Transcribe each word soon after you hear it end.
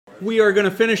We are going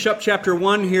to finish up chapter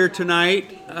 1 here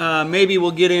tonight. Maybe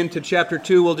we'll get into chapter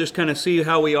 2. We'll just kind of see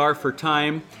how we are for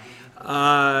time.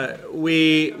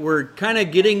 We're kind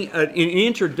of getting an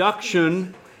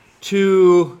introduction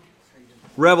to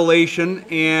Revelation,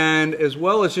 and as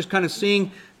well as just kind of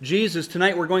seeing Jesus.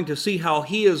 Tonight we're going to see how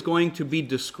he is going to be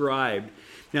described.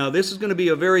 Now this is going to be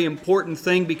a very important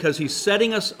thing because he's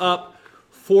setting us up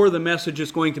for the message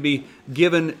that's going to be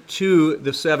given to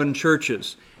the seven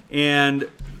churches. And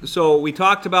so we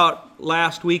talked about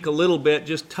last week a little bit,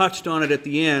 just touched on it at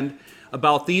the end,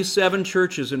 about these seven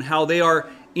churches and how they are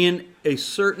in a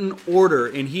certain order.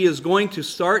 And he is going to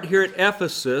start here at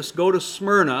Ephesus, go to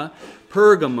Smyrna,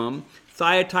 Pergamum,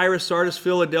 Thyatira, Sardis,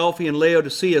 Philadelphia, and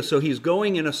Laodicea. So he's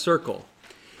going in a circle.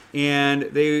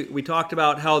 And we talked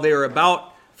about how they are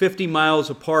about 50 miles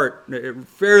apart,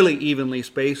 fairly evenly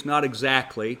spaced, not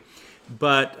exactly,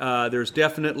 but there's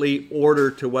definitely order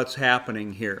to what's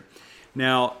happening here.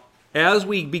 Now, as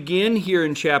we begin here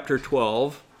in chapter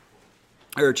 12,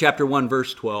 or chapter 1,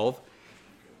 verse 12,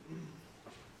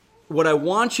 what I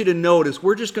want you to note is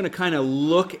we're just going to kind of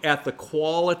look at the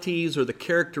qualities or the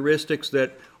characteristics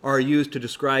that are used to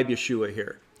describe Yeshua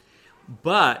here.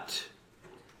 But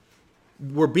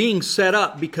we're being set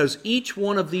up because each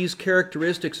one of these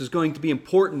characteristics is going to be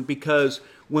important, because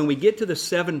when we get to the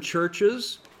seven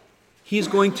churches, he's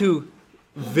going to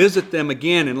visit them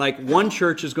again. And like one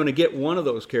church is going to get one of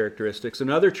those characteristics,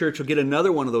 another church will get another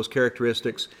one of those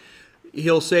characteristics.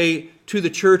 He'll say to the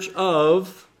church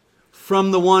of,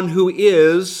 from the one who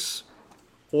is,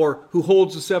 or who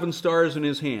holds the seven stars in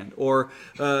his hand, or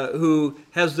who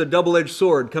has the double-edged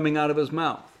sword coming out of his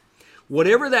mouth.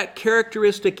 Whatever that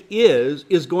characteristic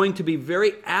is going to be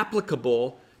very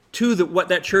applicable to what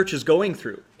that church is going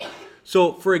through.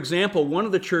 So, for example, one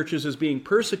of the churches is being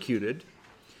persecuted,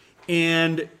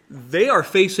 and they are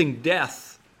facing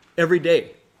death every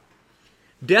day.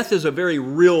 Death is a very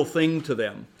real thing to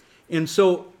them. And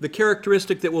so the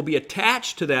characteristic that will be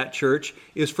attached to that church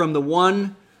is from the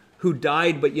one who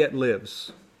died but yet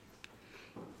lives.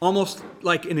 Almost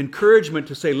like an encouragement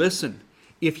to say, listen,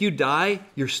 if you die,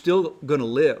 you're still going to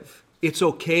live. It's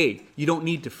okay. You don't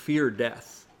need to fear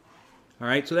death. All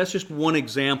right, so that's just one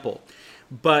example.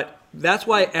 But that's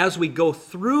why as we go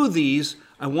through these,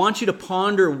 I want you to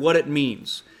ponder what it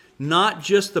means. Not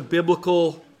just the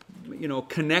biblical,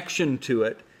 connection to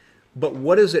it, but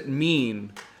what does it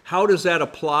mean? How does that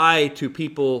apply to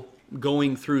people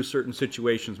going through certain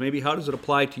situations? Maybe how does it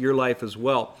apply to your life as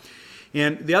well?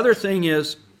 And the other thing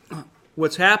is,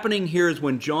 what's happening here is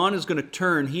when John is going to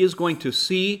turn, he is going to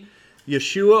see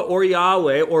Yeshua or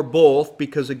Yahweh or both,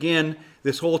 because again,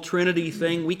 this whole Trinity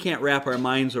thing, we can't wrap our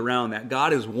minds around that.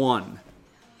 God is one.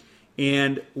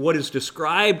 And what is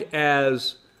described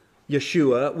as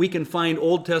Yeshua, we can find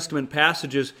Old Testament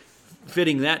passages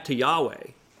fitting that to Yahweh,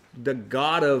 the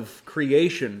God of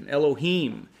creation,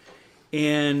 Elohim.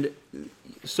 And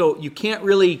so you can't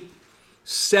really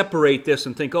separate this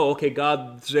and think, oh, okay,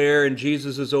 God's there and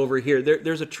Jesus is over here.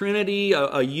 There's a Trinity,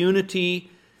 a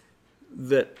unity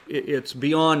that it's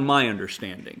beyond my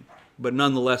understanding. But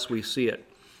nonetheless, we see it.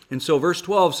 And so verse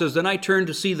 12 says, Then I turned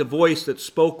to see the voice that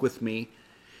spoke with me,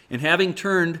 and having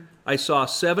turned, I saw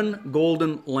 7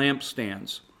 golden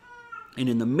lampstands. And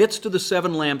in the midst of the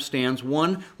 7 lampstands,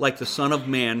 one like the Son of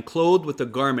Man, clothed with a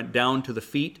garment down to the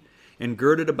feet, and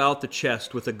girded about the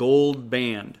chest with a gold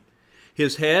band.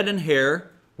 His head and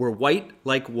hair were white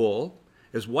like wool,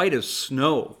 as white as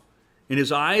snow, and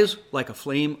his eyes like a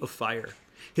flame of fire.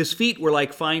 His feet were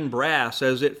like fine brass,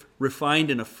 as if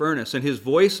refined in a furnace, and his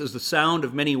voice as the sound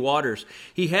of many waters.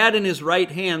 He had in his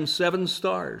right hand 7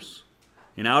 stars,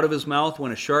 and out of his mouth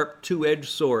went a sharp 2-edged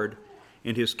sword,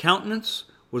 and his countenance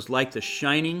was like the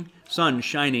sun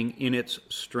shining in its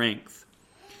strength.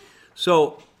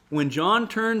 So when John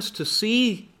turns to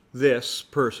see this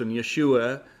person,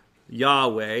 Yeshua,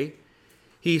 Yahweh,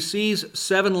 he sees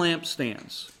 7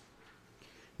 lampstands.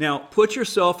 Now, put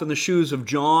yourself in the shoes of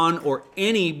John or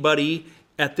anybody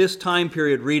at this time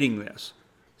period reading this.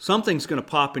 Something's going to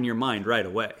pop in your mind right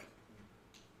away,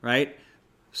 right?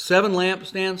 7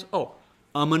 lampstands, oh,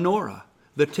 a menorah,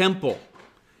 the temple.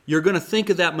 You're going to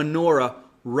think of that menorah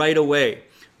right away.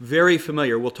 Very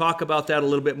familiar. We'll talk about that a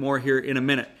little bit more here in a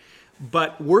minute.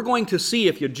 But we're going to see,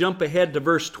 if you jump ahead to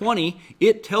verse 20,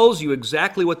 it tells you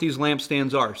exactly what these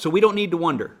lampstands are. So we don't need to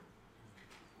wonder.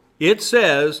 It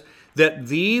says that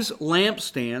these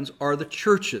lampstands are the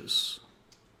churches.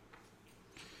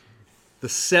 The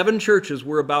 7 churches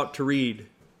we're about to read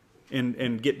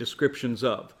and get descriptions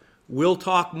of. We'll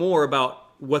talk more about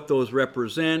what those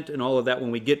represent and all of that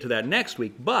when we get to that next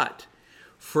week. But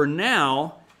for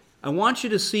now, I want you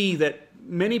to see that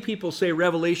many people say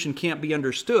Revelation can't be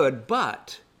understood,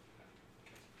 but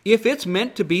if it's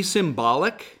meant to be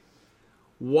symbolic,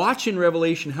 watch in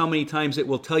Revelation how many times it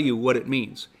will tell you what it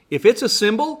means. If it's a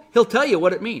symbol, he'll tell you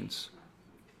what it means.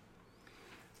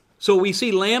 So we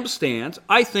see lampstands.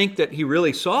 I think that he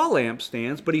really saw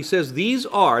lampstands, but he says these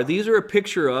are a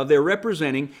picture of, they're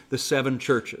representing the 7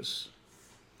 churches.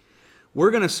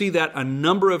 We're going to see that a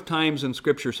number of times in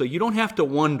Scripture, so you don't have to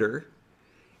wonder.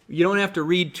 You don't have to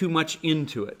read too much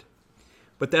into it.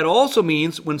 But that also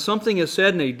means when something is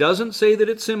said and he doesn't say that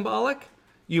it's symbolic,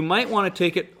 you might want to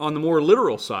take it on the more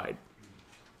literal side.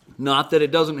 Not that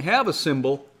it doesn't have a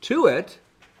symbol to it,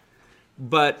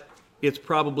 but it's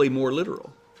probably more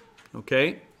literal.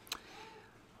 Okay?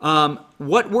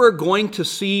 What we're going to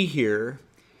see here,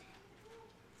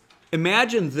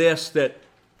 imagine this, that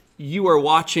you are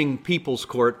watching People's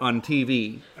Court on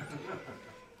TV.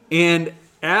 And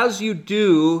as you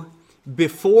do,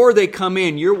 before they come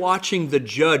in, you're watching the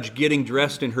judge getting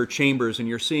dressed in her chambers, and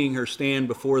you're seeing her stand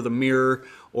before the mirror,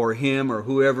 or him, or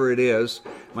whoever it is.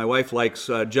 My wife likes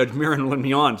Judge Marilyn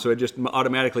Mion, so it just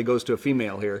automatically goes to a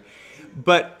female here.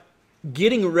 But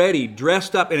getting ready,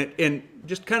 dressed up, and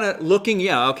just kind of looking,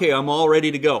 yeah, okay, I'm all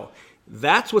ready to go.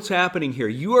 That's what's happening here.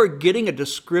 You are getting a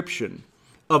description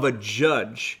of a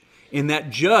judge, and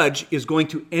that judge is going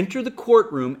to enter the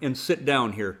courtroom and sit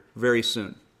down here very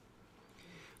soon.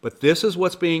 But this is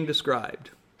what's being described.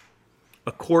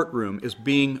 A courtroom is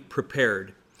being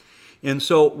prepared. And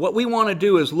so what we want to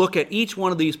do is look at each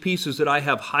one of these pieces that I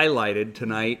have highlighted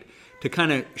tonight to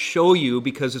kind of show you,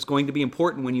 because it's going to be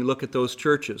important when you look at those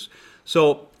churches.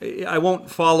 So I won't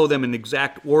follow them in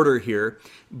exact order here,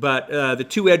 but the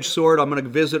two-edged sword, I'm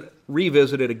going to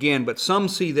revisit it again, but some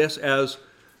see this as,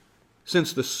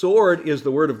 since the sword is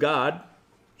the Word of God,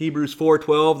 Hebrews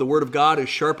 4:12, the Word of God is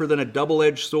sharper than a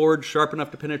double-edged sword, sharp enough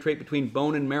to penetrate between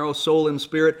bone and marrow, soul and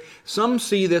spirit. Some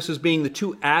see this as being the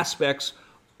two aspects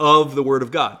of the Word of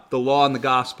God, the law and the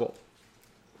gospel.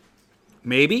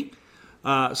 Maybe.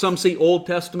 Some see Old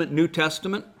Testament, New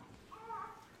Testament.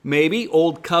 Maybe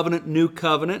Old Covenant, New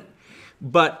Covenant.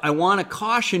 But I want to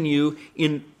caution you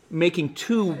in making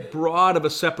too broad of a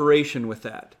separation with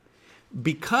that.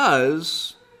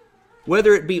 Because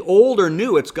whether it be old or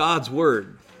new, it's God's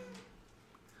Word.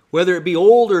 Whether it be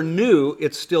old or new,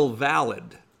 it's still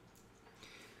valid.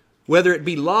 Whether it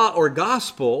be law or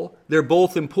gospel, they're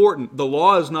both important. The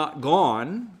law is not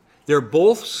gone. They're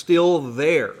both still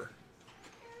there.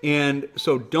 And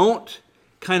so don't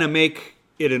kind of make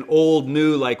it an old,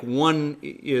 new, like one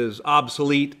is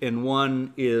obsolete and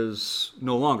one is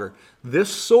no longer. This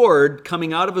sword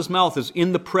coming out of his mouth is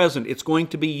in the present. It's going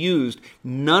to be used.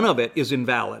 None of it is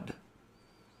invalid.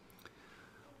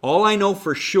 All I know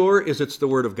for sure is it's the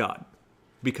Word of God,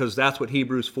 because that's what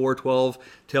Hebrews 4:12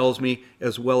 tells me,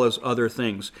 as well as other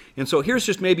things. And so here's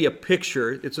just maybe a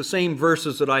picture. It's the same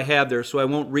verses that I have there, so I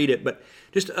won't read it, but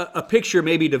just a picture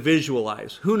maybe to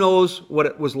visualize. Who knows what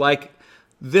it was like?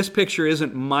 This picture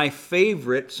isn't my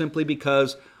favorite simply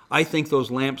because I think those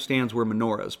lampstands were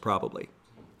menorahs, probably,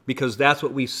 because that's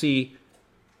what we see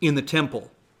in the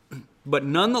temple. But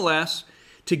nonetheless,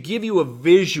 to give you a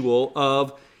visual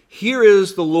of, here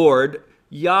is the Lord,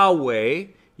 Yahweh,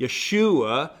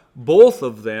 Yeshua, both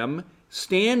of them,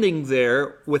 standing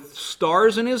there with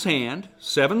stars in his hand,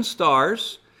 7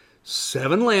 stars,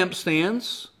 7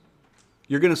 lampstands.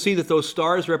 You're going to see that those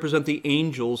stars represent the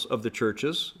angels of the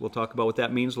churches. We'll talk about what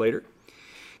that means later.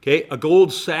 Okay, a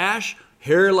gold sash,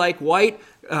 hair like white,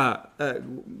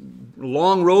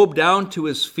 long robe down to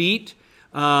his feet.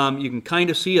 You can kind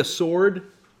of see a sword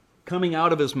coming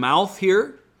out of his mouth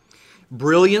here.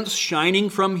 Brilliance shining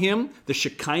from him, the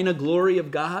Shekinah glory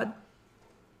of God.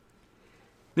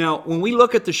 Now, when we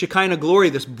look at the Shekinah glory,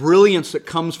 this brilliance that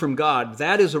comes from God,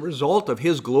 that is a result of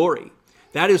his glory.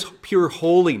 That is pure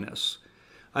holiness.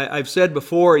 I've said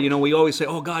before, we always say,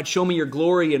 oh God, show me your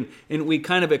glory, and we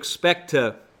kind of expect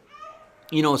to,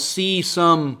 see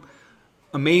some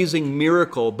amazing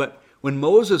miracle. But when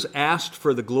Moses asked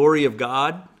for the glory of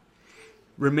God,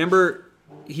 remember,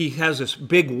 he has this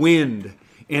big wind,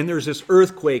 and there's this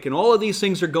earthquake, and all of these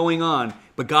things are going on,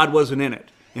 but God wasn't in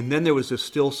it. And then there was this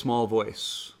still small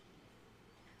voice.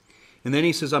 And then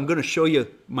he says, I'm going to show you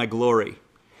my glory.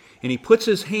 And he puts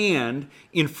his hand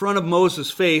in front of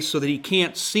Moses' face so that he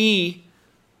can't see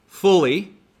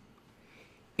fully.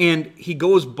 And he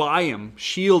goes by him,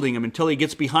 shielding him until he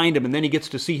gets behind him, and then he gets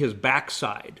to see his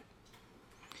backside.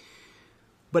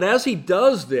 But as he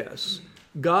does this,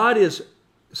 God is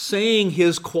saying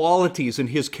his qualities and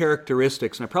his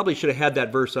characteristics. And I probably should have had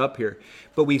that verse up here.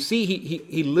 But we see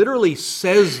he literally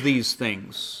says these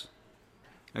things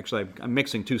Actually, I'm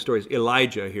mixing two stories.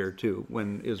 Elijah here too,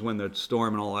 when the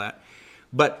storm and all that.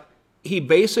 But he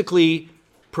basically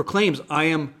proclaims, I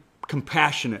am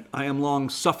compassionate, I am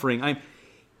long-suffering.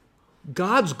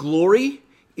 God's glory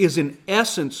is in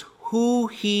essence who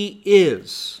he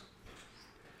is.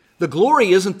 The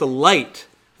glory isn't the light.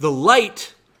 The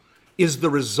light is the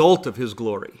result of his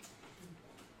glory.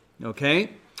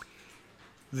 Okay?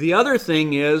 The other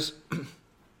thing is,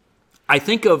 I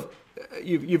think of,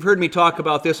 you've heard me talk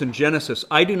about this in Genesis.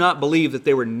 I do not believe that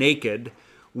they were naked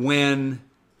when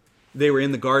they were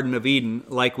in the Garden of Eden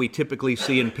like we typically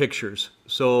see in pictures.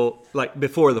 So, like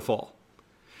before the fall.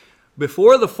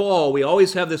 Before the fall, we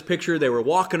always have this picture, they were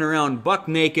walking around buck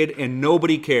naked and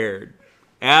nobody cared.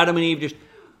 Adam and Eve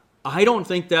I don't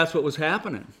think that's what was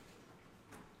happening.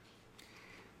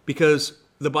 Because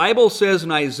the Bible says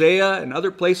in Isaiah and other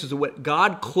places that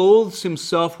God clothes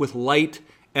himself with light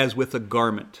as with a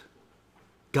garment.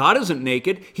 God isn't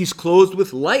naked. He's clothed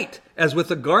with light as with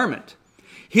a garment.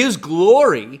 His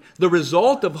glory, the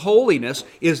result of holiness,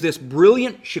 is this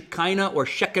brilliant Shekinah or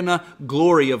Shekinah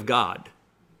glory of God.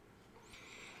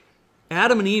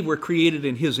 Adam and Eve were created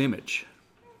in his image.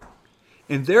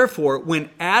 And therefore, when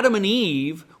Adam and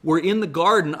Eve were in the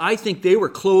garden, I think they were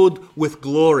clothed with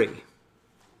glory.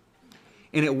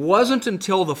 And it wasn't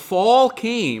until the fall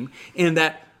came and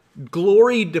that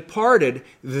glory departed,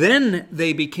 then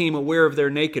they became aware of their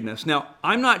nakedness. Now,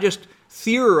 I'm not just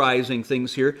theorizing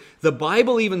things here. The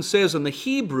Bible even says in the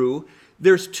Hebrew,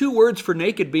 there's two words for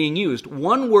naked being used.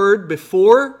 One word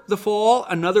before the fall,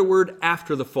 another word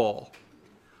after the fall.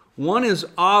 One is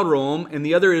arom and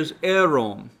the other is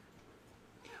erom.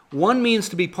 One means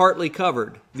to be partly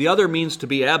covered. The other means to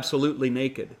be absolutely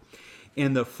naked.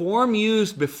 And the form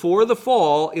used before the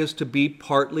fall is to be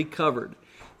partly covered.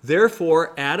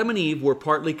 Therefore, Adam and Eve were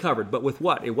partly covered. But with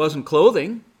what? It wasn't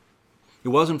clothing. It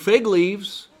wasn't fig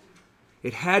leaves.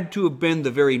 It had to have been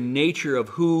the very nature of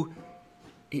who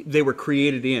they were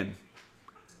created in.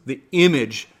 The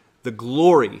image, the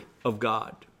glory of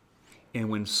God. And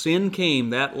when sin came,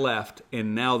 that left,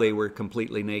 and now they were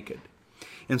completely naked.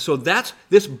 And so that's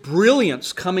this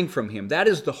brilliance coming from him. That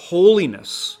is the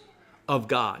holiness of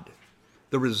God,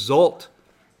 the result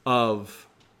of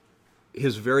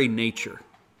his very nature.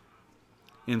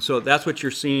 And so that's what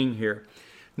you're seeing here.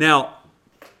 Now,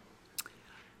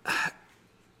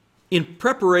 in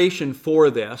preparation for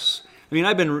this,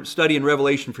 I've been studying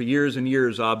Revelation for years and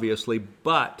years, obviously,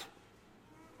 but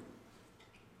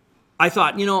I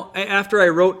thought, after I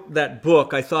wrote that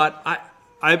book, I thought,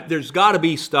 there's got to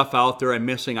be stuff out there I'm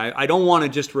missing. I don't want to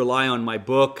just rely on my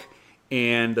book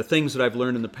and the things that I've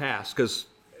learned in the past, because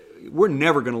we're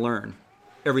never going to learn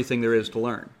everything there is to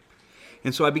learn.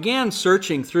 And so I began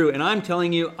searching through, and I'm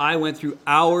telling you, I went through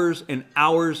hours and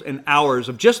hours and hours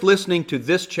of just listening to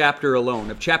this chapter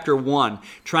alone, of chapter 1,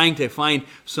 trying to find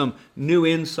some new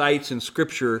insights in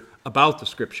Scripture about the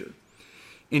Scripture.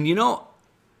 And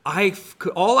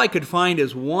all I could find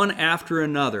is one after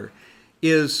another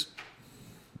is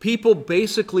people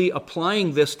basically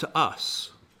applying this to us.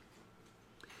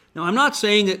 Now, I'm not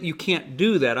saying that you can't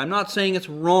do that. I'm not saying it's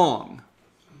wrong.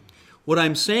 What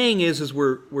I'm saying is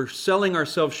we're selling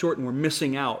ourselves short and we're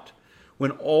missing out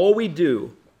when all we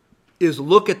do is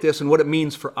look at this and what it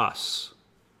means for us.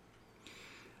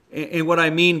 And what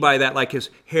I mean by that, like his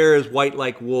hair is white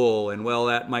like wool, and well,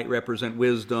 that might represent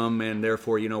wisdom, and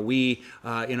therefore, we,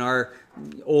 in our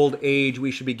old age,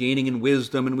 we should be gaining in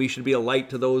wisdom, and we should be a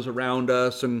light to those around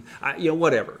us, and,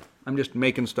 whatever. I'm just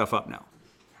making stuff up now.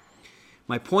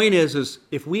 My point is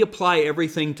if we apply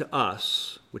everything to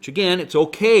us, which again, it's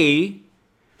okay,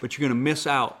 but you're going to miss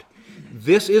out.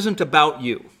 This isn't about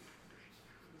you.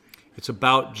 It's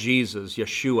about Jesus,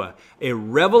 Yeshua. A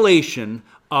revelation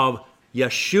of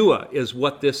Yeshua is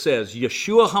what this says.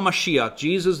 Yeshua HaMashiach,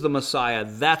 Jesus the Messiah.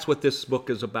 That's what this book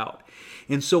is about.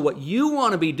 And so what you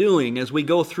want to be doing as we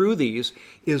go through these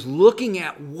is looking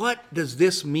at what does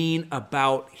this mean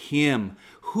about him?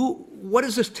 What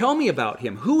does this tell me about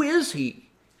him? Who is he?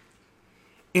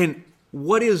 And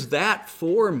what is that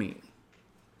for me?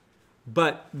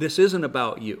 But this isn't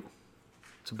about you.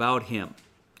 It's about him.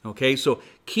 Okay, so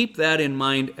keep that in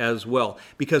mind as well.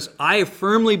 Because I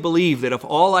firmly believe that if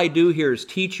all I do here is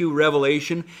teach you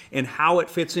Revelation and how it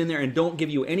fits in there and don't give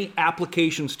you any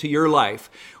applications to your life,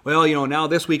 well, now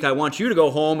this week I want you to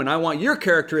go home and I want your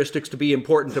characteristics to be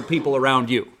important to people around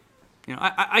you.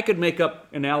 I could make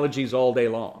up analogies all day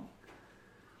long.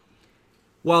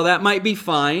 While that might be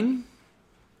fine,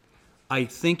 I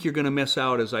think you're going to miss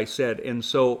out, as I said. And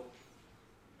so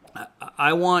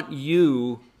I want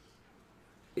you,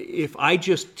 if I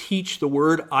just teach the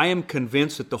Word, I am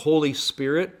convinced that the Holy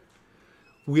Spirit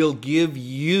will give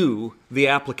you the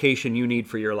application you need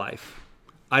for your life.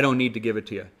 I don't need to give it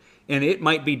to you. And it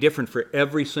might be different for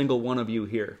every single one of you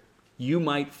here. You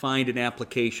might find an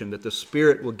application that the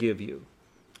Spirit will give you.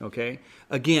 Okay?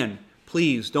 Again,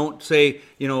 please don't say,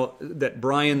 that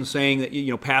Brian's saying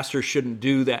that, pastors shouldn't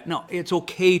do that. No, it's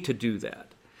okay to do that.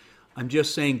 I'm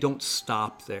just saying don't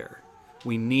stop there.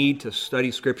 We need to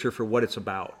study Scripture for what it's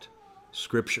about.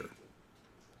 Scripture.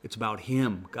 It's about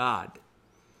Him, God.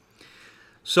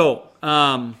 So,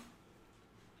 the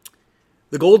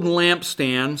golden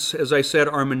lampstands, as I said,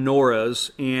 are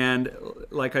menorahs, and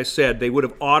like I said, they would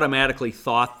have automatically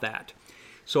thought that.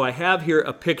 So I have here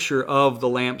a picture of the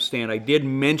lampstand. I did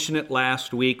mention it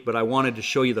last week, but I wanted to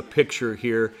show you the picture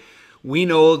here. We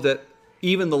know that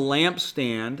even the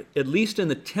lampstand, at least in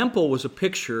the temple, was a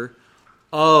picture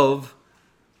of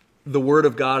the Word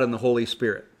of God and the Holy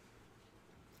Spirit.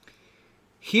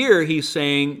 Here he's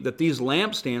saying that these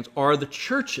lampstands are the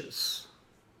churches.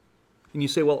 And you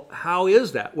say, well, how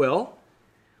is that? Well,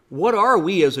 what are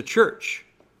we as a church?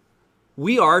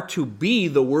 We are to be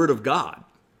the Word of God,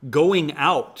 going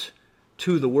out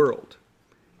to the world.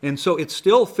 And so it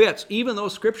still fits, even though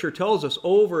Scripture tells us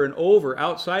over and over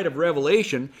outside of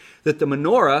Revelation that the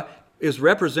menorah is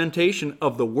representation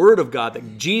of the Word of God,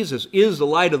 that Jesus is the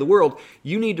light of the world.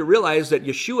 You need to realize that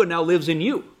Yeshua now lives in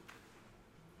you.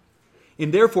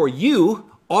 And therefore you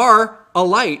are a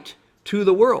light to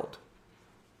the world.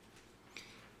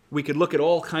 We could look at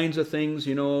all kinds of things,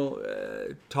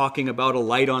 talking about a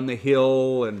light on the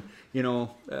hill and,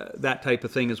 that type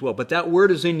of thing as well. But that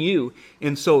word is in you.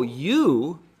 And so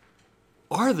you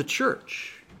are the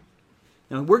church.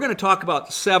 Now, we're going to talk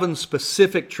about 7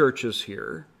 specific churches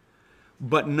here.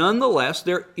 But nonetheless,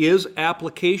 there is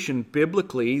application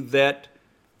biblically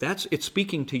it's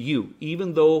speaking to you.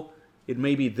 Even though it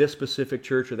may be this specific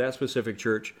church or that specific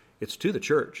church, it's to the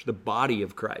church, the body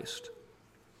of Christ.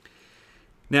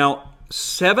 Now,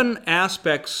 7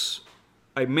 aspects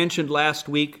I mentioned last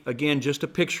week, again, just a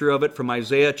picture of it from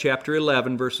Isaiah chapter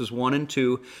 11, verses 1 and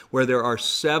 2, where there are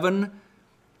 7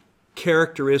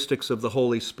 characteristics of the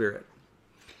Holy Spirit.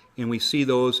 And we see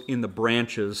those in the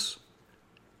branches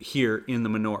here in the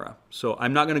menorah. So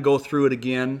I'm not going to go through it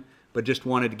again, but just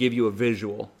wanted to give you a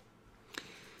visual.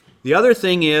 The other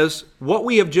thing is, what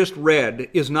we have just read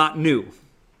is not new.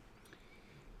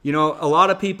 A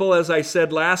lot of people, as I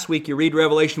said last week, you read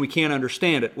Revelation, we can't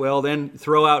understand it. Well, then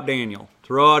throw out Daniel.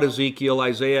 Throw out Ezekiel,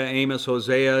 Isaiah, Amos,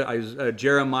 Hosea,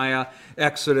 Jeremiah,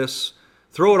 Exodus.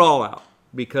 Throw it all out,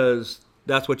 because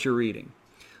that's what you're reading.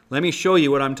 Let me show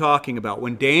you what I'm talking about.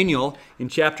 When Daniel, in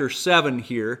chapter 7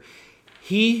 here,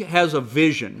 he has a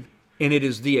vision, and it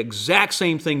is the exact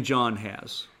same thing John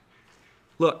has.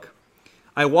 Look,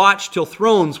 I watched till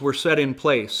thrones were set in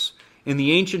place, and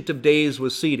the Ancient of Days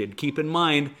was seated. Keep in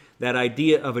mind that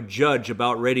idea of a judge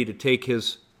about ready to take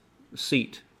his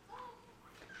seat.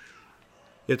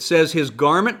 It says his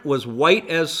garment was white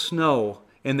as snow,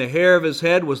 and the hair of his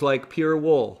head was like pure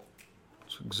wool.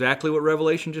 That's exactly what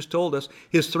Revelation just told us.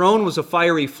 His throne was a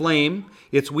fiery flame,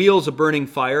 its wheels a burning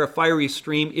fire. A fiery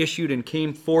stream issued and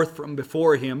came forth from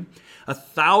before him.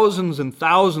 Thousands and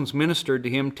thousands ministered to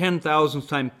him. 10,000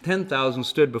 times 10,000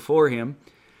 stood before him.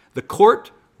 The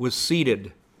court was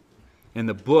seated, and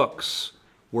the books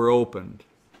were opened.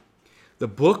 The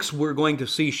books we're going to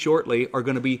see shortly are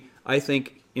going to be, I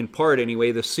think, in part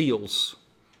anyway, the seals,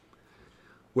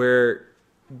 where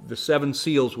the 7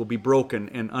 seals will be broken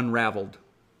and unraveled.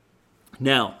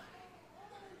 Now,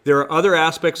 there are other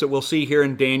aspects that we'll see here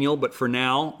in Daniel, but for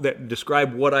now, that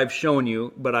describe what I've shown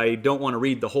you, but I don't want to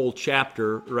read the whole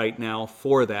chapter right now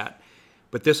for that.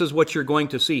 But this is what you're going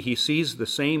to see. He sees the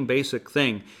same basic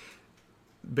thing.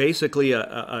 Basically,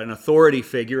 an authority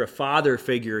figure, a father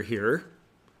figure here,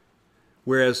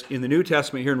 whereas in the New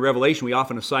Testament here in Revelation, we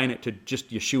often assign it to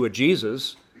just Yeshua,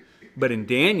 Jesus, but in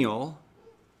Daniel,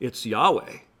 it's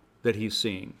Yahweh that he's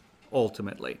seeing,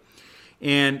 ultimately.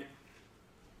 And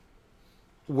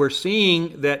we're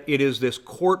seeing that it is this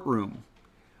courtroom.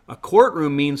 A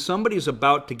courtroom means somebody's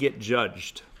about to get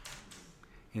judged.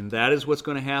 And that is what's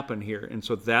going to happen here. And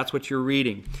so that's what you're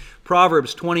reading.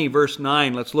 Proverbs 20, verse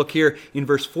 9. Let's look here. In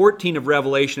verse 14 of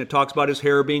Revelation, it talks about his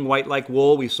hair being white like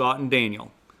wool. We saw it in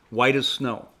Daniel. White as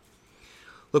snow.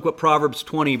 Look what Proverbs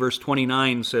 20, verse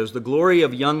 29 says. The glory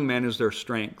of young men is their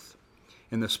strength,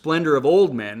 and the splendor of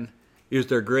old men is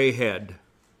their gray head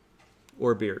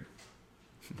or beard.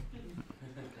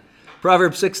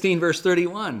 Proverbs 16, verse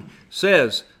 31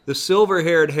 says, the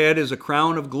silver-haired head is a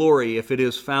crown of glory if it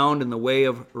is found in the way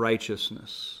of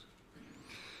righteousness.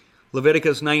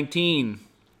 Leviticus 19,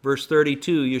 Verse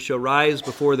 32, you shall rise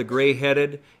before the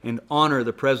gray-headed and honor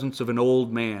the presence of an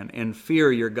old man and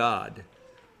fear your God.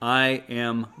 I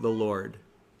am the Lord.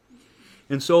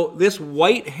 And so this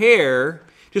white hair,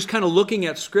 just kind of looking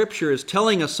at Scripture, is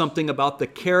telling us something about the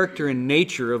character and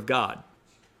nature of God.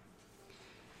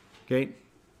 Okay?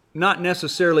 Not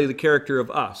necessarily the character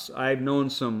of us. I've known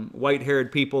some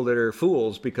white-haired people that are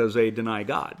fools because they deny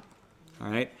God. All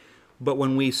right? But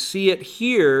when we see it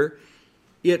here,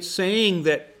 it's saying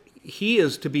that he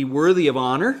is to be worthy of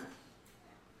honor.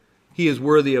 He is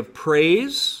worthy of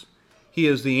praise. He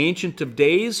is the Ancient of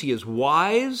Days. He is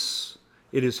wise.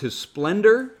 It is his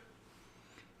splendor.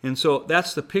 And so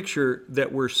that's the picture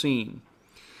that we're seeing.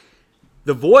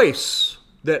 The voice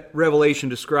that Revelation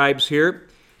describes here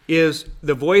is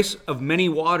the voice of many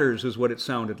waters, is what it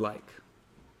sounded like.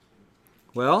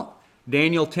 Well,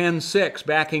 Daniel 10:6,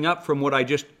 backing up from what I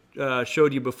just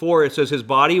showed you before, it says his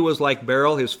body was like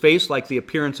beryl, his face like the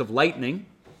appearance of lightning,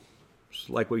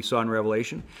 like we saw in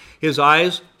Revelation, his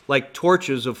eyes like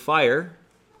torches of fire,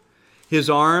 his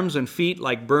arms and feet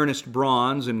like burnished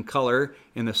bronze in color,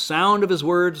 and the sound of his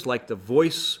words like the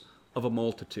voice of a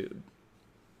multitude.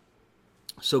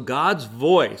 So God's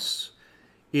voice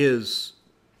is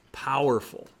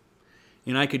powerful.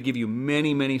 And I could give you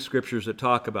many, many scriptures that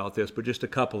talk about this, but just a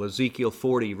couple. Ezekiel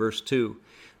 40, verse 2.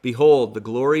 Behold, the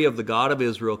glory of the God of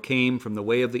Israel came from the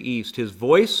way of the east. His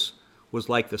voice was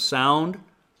like the sound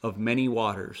of many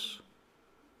waters.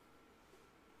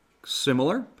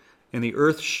 Similar, and the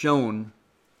earth shone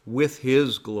with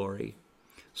his glory.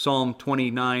 Psalm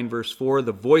 29, verse 4,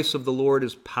 the voice of the Lord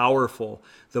is powerful.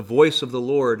 The voice of the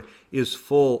Lord is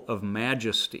full of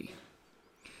majesty.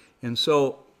 And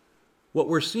so, what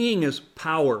we're seeing is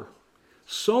power.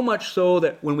 So much so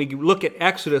that when we look at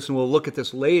Exodus, and we'll look at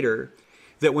this later,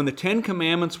 that when the Ten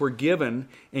Commandments were given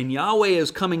and Yahweh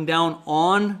is coming down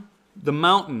on the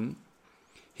mountain,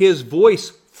 his voice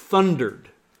thundered.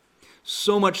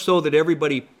 So much so that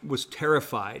everybody was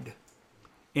terrified.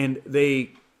 And they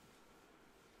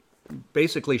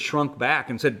basically shrunk back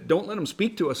and said, don't let him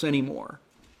speak to us anymore.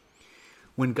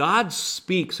 When God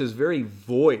speaks, his very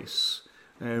voice,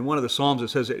 and one of the Psalms, it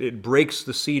says it breaks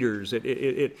the cedars.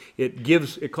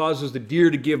 It causes the deer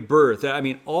to give birth. I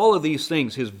mean, all of these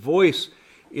things. His voice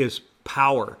is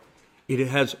power. It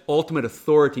has ultimate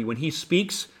authority. When he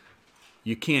speaks,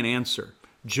 you can't answer.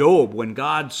 Job, when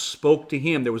God spoke to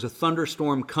him, there was a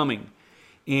thunderstorm coming,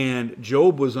 and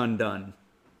Job was undone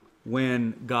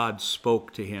when God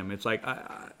spoke to him. It's like,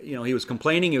 he was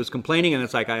complaining, and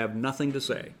it's like, I have nothing to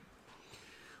say.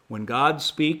 When God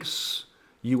speaks,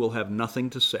 you will have nothing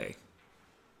to say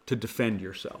to defend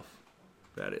yourself,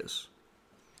 that is.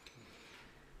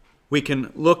 We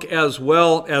can look as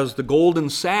well as the golden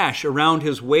sash around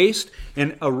his waist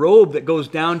and a robe that goes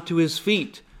down to his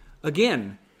feet.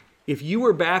 Again, if you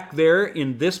were back there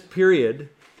in this period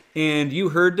and you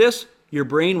heard this, your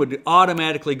brain would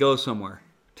automatically go somewhere.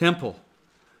 Temple.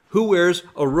 Who wears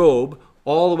a robe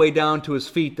all the way down to his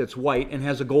feet that's white and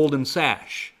has a golden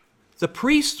sash? The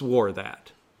priests wore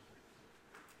that.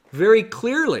 Very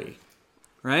clearly,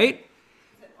 right?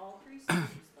 Is it all priests or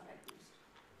just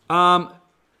the high priest?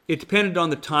 It depended on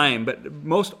the time, but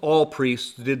most all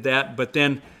priests did that. But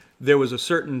then there was a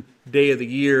certain day of the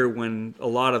year when a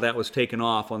lot of that was taken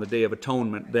off on the Day of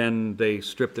Atonement. Then they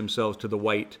stripped themselves to the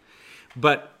white.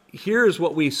 But here's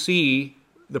what we see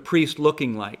the priest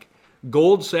looking like.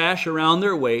 Gold sash around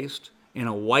their waist and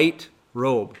a white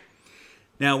robe.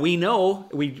 Now we know,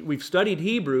 we've studied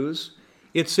Hebrews,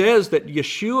 it says that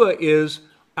Yeshua is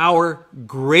our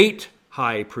great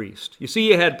high priest. You see,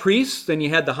 you had priests, then you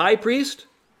had the high priest.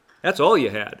 That's all you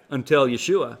had until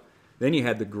Yeshua. Then you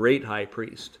had the great high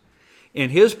priest.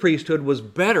 And his priesthood was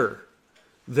better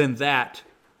than that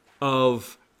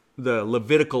of the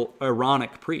Levitical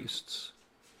Aaronic priests.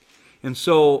 And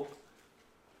so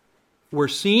we're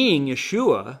seeing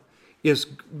Yeshua is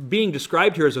being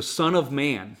described here as a son of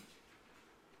man.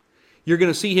 You're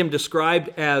going to see him described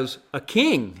as a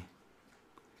king,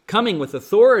 coming with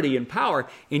authority and power,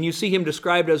 and you see him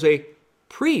described as a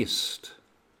priest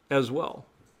as well.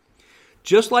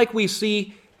 Just like we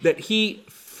see that he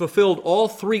fulfilled all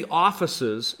three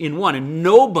offices in one, and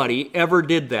nobody ever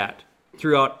did that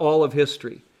throughout all of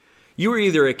history. You were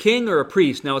either a king or a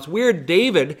priest. Now it's weird,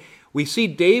 we see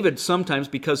David sometimes,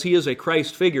 because he is a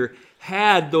Christ figure,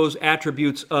 had those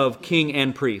attributes of king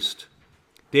and priest.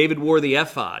 David wore the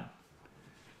ephod.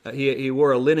 He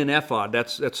wore a linen ephod.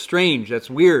 That's strange.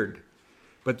 That's weird.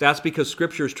 But that's because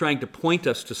Scripture is trying to point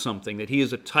us to something, that he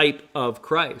is a type of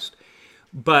Christ.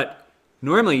 But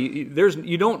normally,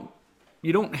 you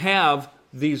don't have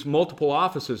these multiple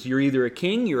offices. You're either a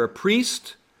king, you're a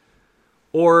priest,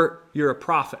 or you're a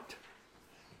prophet.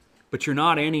 But you're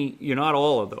not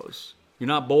all of those. You're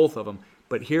not both of them.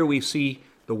 But here we see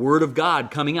the Word of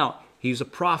God coming out. He's a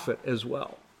prophet as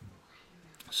well.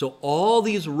 So all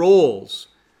these roles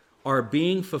are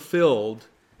being fulfilled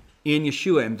in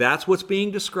Yeshua, and that's what's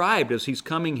being described as he's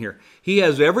coming here. He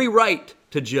has every right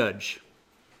to judge.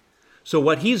 So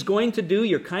what he's going to do,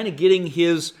 you're kind of getting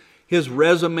his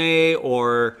resume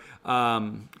or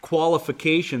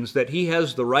qualifications that he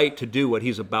has the right to do what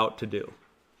he's about to do.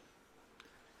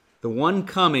 The one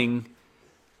coming,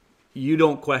 you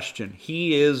don't question.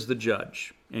 He is the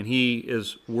judge, and he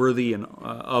is worthy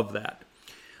of that.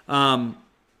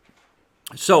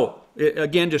 So,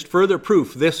 again, just further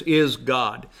proof, this is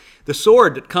God. The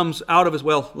sword that comes out of his,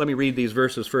 well, let me read these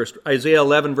verses first. Isaiah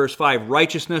 11, verse 5,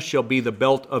 righteousness shall be the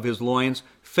belt of his loins,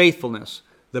 faithfulness,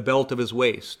 the belt of his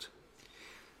waist.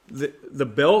 The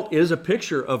belt is a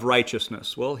picture of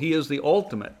righteousness. Well, he is the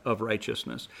ultimate of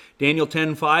righteousness. Daniel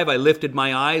 10:5, I lifted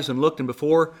my eyes and looked, and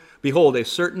behold, a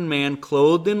certain man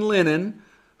clothed in linen,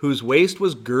 whose waist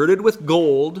was girded with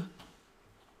gold.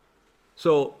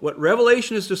 So what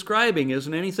Revelation is describing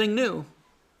isn't anything new.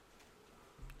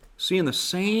 Seeing the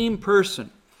same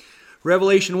person.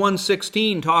 Revelation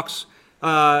 1:16 talks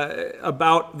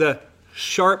about the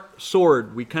sharp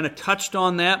sword. We kind of touched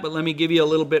on that, but let me give you a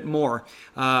little bit more.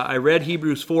 I read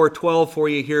Hebrews 4:12 for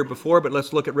you here before, but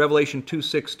let's look at Revelation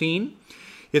 2:16.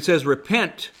 It says,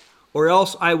 repent, or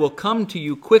else I will come to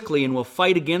you quickly and will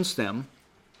fight against them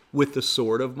with the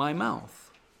sword of my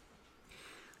mouth.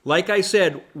 Like I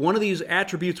said, one of these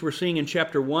attributes we're seeing in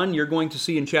chapter 1, you're going to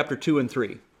see in chapter 2 and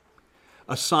 3.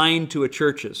 Assigned to a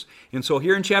churches. And so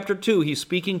here in chapter 2, he's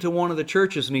speaking to one of the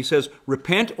churches and he says,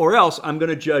 repent or else I'm going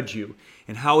to judge you.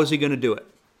 And how is he going to do it?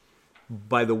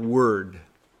 By the word.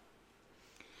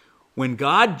 When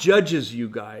God judges you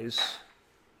guys,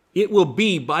 it will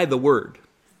be by the word.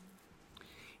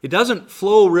 It doesn't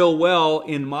flow real well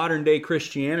in modern day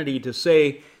Christianity to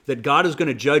say that God is going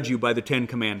to judge you by the Ten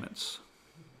Commandments.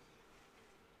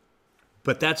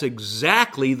 But that's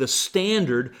exactly the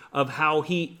standard of how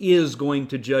he is going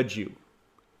to judge you.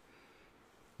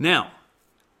 Now,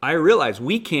 I realize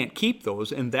we can't keep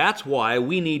those, and that's why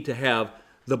we need to have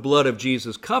the blood of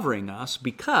Jesus covering us,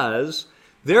 because,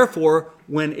 therefore,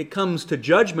 when it comes to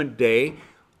Judgment Day,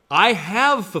 I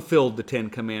have fulfilled the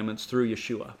Ten Commandments through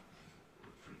Yeshua.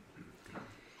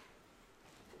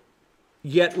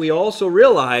 Yet we also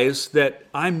realize that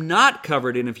I'm not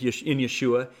covered in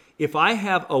Yeshua if I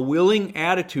have a willing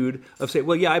attitude of saying,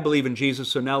 well, yeah, I believe in Jesus,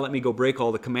 so now let me go break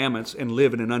all the commandments and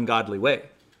live in an ungodly way.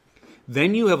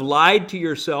 Then you have lied to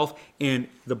yourself, and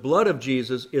the blood of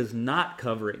Jesus is not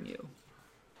covering you.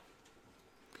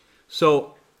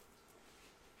 So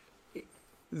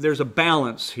there's a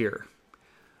balance here.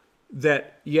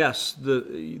 That, yes,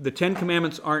 the Ten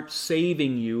Commandments aren't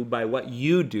saving you by what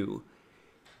you do,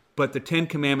 but the Ten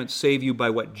Commandments save you by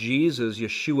what Jesus,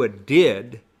 Yeshua,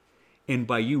 did, and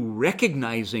by you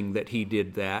recognizing that he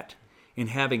did that and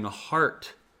having a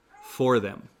heart for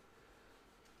them.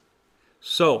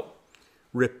 So,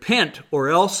 repent or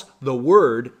else the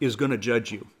word is going to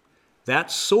judge you. That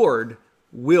sword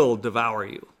will devour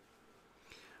you.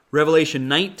 Revelation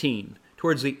 19,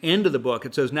 towards the end of the book,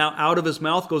 it says, now out of his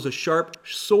mouth goes a sharp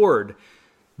sword,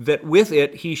 that with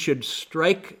it he should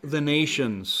strike the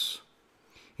nations.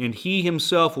 And he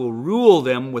himself will rule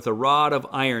them with a rod of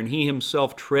iron. He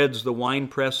himself treads the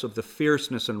winepress of the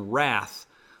fierceness and wrath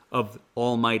of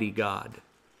Almighty God.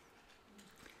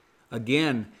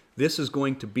 Again, this is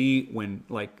going to be when,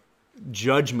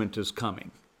 judgment is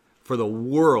coming for the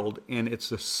world, and it's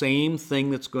the same thing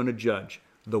that's going to judge,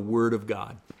 the Word of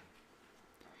God.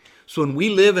 So when we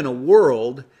live in a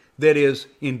world that is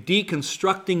in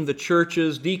deconstructing the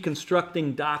churches,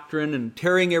 deconstructing doctrine, and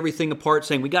tearing everything apart,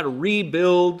 saying we got to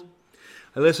rebuild.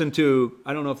 I listened to,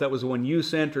 I don't know if that was the one you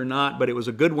sent or not, but it was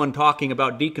a good one talking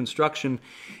about deconstruction.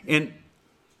 And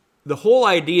the whole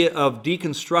idea of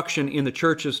deconstruction in the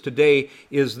churches today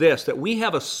is this, that we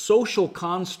have a social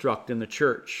construct in the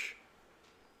church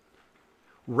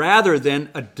rather than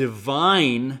a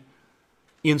divine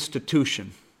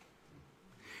institution.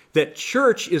 That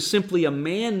church is simply a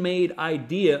man-made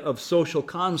idea of social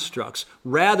constructs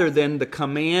rather than the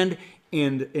command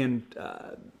and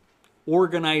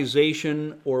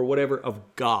organization or whatever of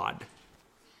God.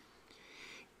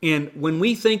 And when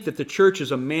we think that the church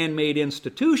is a man-made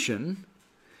institution,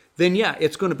 then yeah,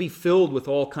 it's going to be filled with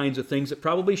all kinds of things that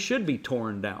probably should be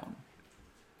torn down.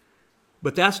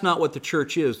 But that's not what the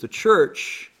church is. The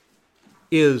church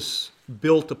is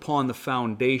built upon the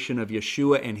foundation of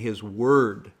Yeshua and His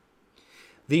Word.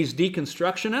 These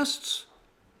deconstructionists,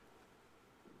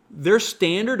 their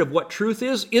standard of what truth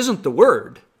is isn't the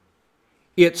Word.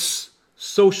 It's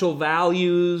social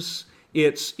values,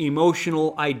 it's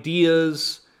emotional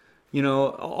ideas,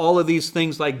 all of these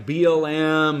things like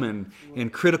BLM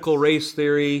and critical race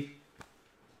theory.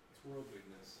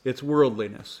 It's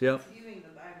worldliness, yep. Viewing the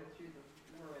Bible through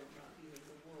the world, not viewing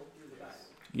the world through the Bible.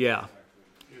 Yeah.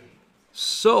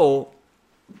 So,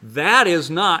 that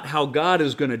is not how God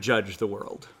is going to judge the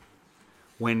world.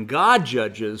 When God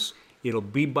judges, it'll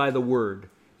be by the Word.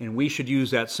 And we should use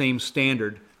that same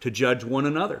standard to judge one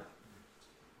another.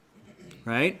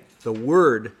 Right? The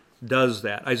Word does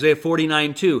that. Isaiah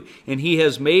 49:2, and He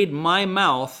has made my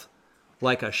mouth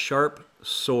like a sharp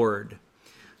sword.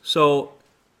 So,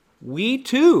 we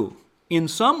too, in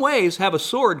some ways, have a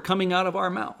sword coming out of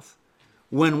our mouth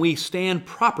when we stand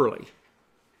properly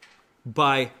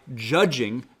by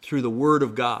judging through the Word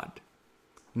of God.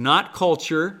 Not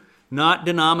culture, not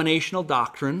denominational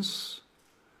doctrines,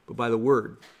 but by the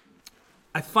Word.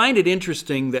 I find it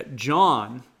interesting that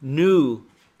John knew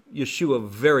Yeshua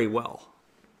very well.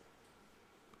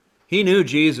 He knew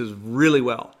Jesus really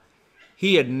well.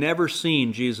 He had never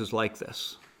seen Jesus like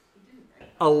this.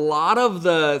 A lot of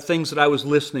the things that I was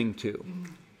listening to,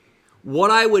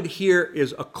 what I would hear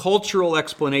is a cultural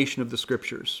explanation of the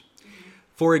Scriptures.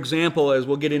 For example, as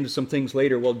we'll get into some things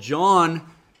later, well, John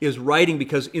is writing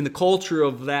because in the culture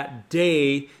of that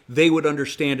day, they would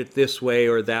understand it this way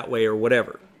or that way or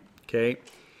whatever. Okay?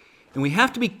 And we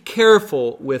have to be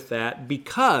careful with that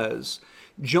because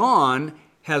John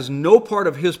has no part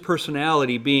of his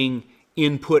personality being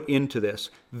input into this.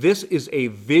 This is a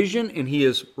vision, and he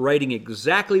is writing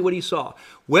exactly what he saw.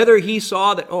 Whether he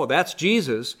saw that, oh, that's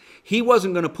Jesus, he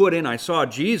wasn't going to put in, I saw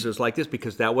Jesus like this,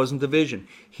 because that wasn't the vision.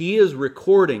 He is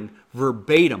recording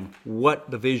verbatim what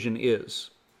the vision is.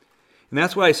 And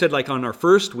that's why I said, like on our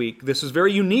first week, this is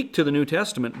very unique to the New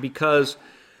Testament, because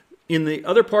in the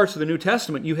other parts of the New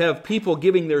Testament, you have people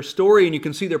giving their story, and you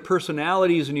can see their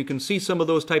personalities, and you can see some of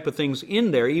those type of things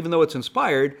in there, even though it's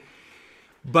inspired.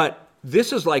 But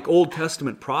this is like Old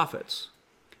Testament prophets.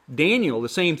 Daniel, the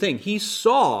same thing. He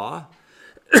saw,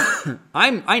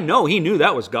 I know he knew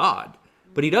that was God,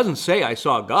 but he doesn't say, I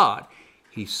saw God.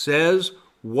 He says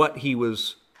what he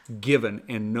was given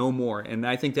and no more. And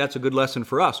I think that's a good lesson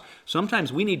for us.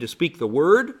 Sometimes we need to speak the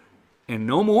word and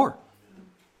no more.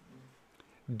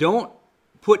 Don't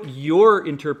put your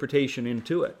interpretation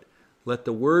into it. Let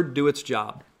the word do its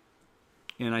job.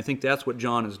 And I think that's what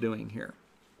John is doing here.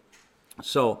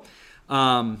 So,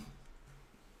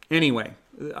 anyway,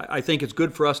 I think it's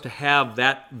good for us to have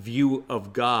that view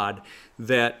of God,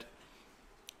 that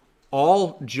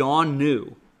all John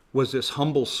knew was this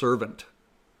humble servant.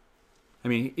 I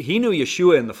mean, he knew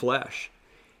Yeshua in the flesh.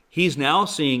 He's now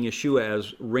seeing Yeshua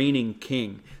as reigning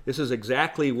king. This is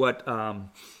exactly what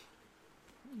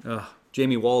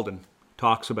Jamie Walden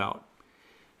talks about.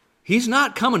 He's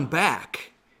not coming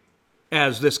back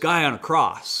as this guy on a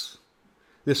cross,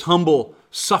 this humble,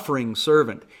 suffering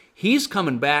servant. He's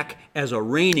coming back as a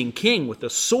reigning king with a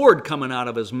sword coming out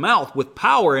of his mouth with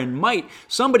power and might.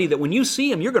 Somebody that when you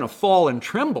see him, you're going to fall and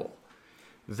tremble.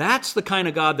 That's the kind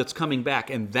of God that's coming back,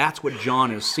 and that's what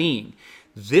John is seeing.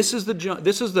 This is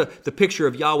the picture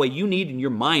of Yahweh you need in your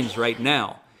minds right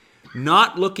now.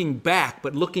 Not looking back,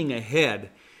 but looking ahead.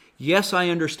 Yes, I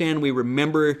understand we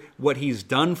remember what he's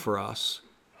done for us,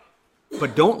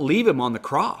 but don't leave him on the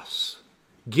cross.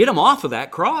 Get him off of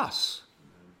that cross.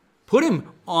 Put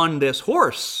him on this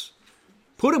horse.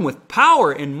 Put him with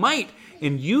power and might,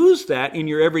 and use that in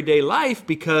your everyday life,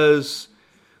 because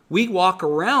we walk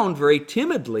around very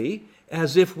timidly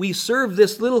as if we serve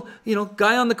this little,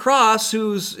 guy on the cross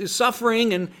who's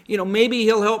suffering and, maybe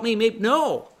he'll help me. Maybe.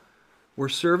 No. We're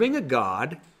serving a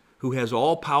God who has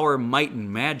all power, might,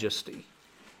 and majesty.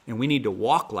 And we need to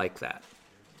walk like that.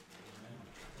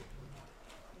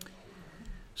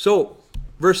 So,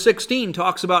 verse 16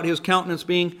 talks about his countenance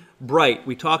being bright.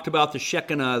 We talked about the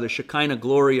Shekinah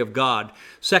glory of God.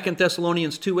 2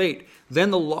 Thessalonians 2:8,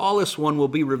 then the lawless one will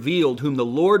be revealed, whom the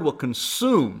Lord will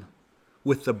consume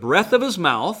with the breath of his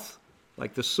mouth,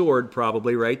 like the sword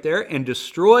probably right there, and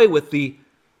destroy with the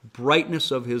brightness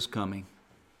of his coming.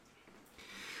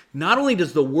 Not only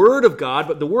does the Word of God,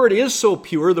 but the Word is so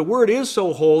pure, the Word is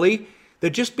so holy,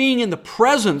 that just being in the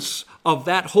presence of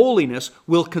that holiness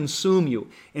will consume you.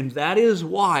 And that is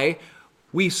why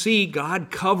we see God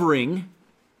covering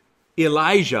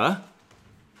Elijah,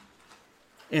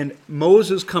 and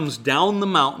Moses comes down the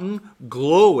mountain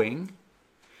glowing,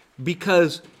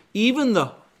 because even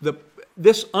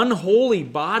this unholy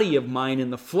body of mine in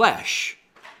the flesh,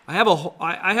 I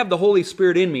have the Holy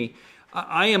Spirit in me.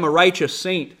 I am a righteous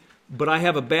saint, but I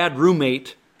have a bad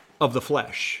roommate of the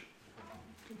flesh.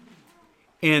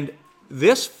 And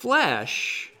this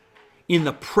flesh, in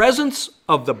the presence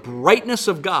of the brightness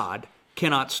of God,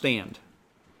 cannot stand.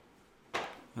 All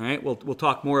right, we'll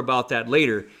talk more about that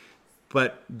later.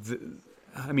 But,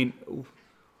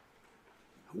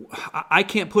 I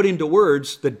can't put into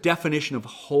words the definition of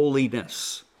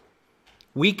holiness.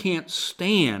 We can't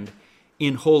stand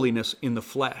in holiness in the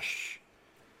flesh.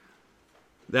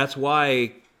 That's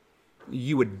why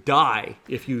you would die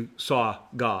if you saw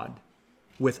God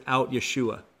without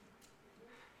Yeshua.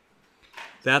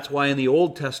 That's why in the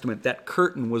Old Testament that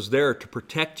curtain was there to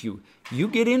protect you. You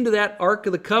get into that Ark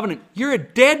of the Covenant, you're a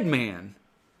dead man.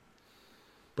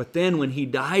 But then when he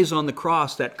dies on the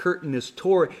cross, that curtain is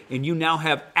torn, and you now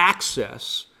have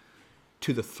access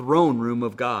to the throne room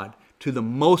of God, to the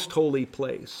most holy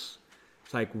place.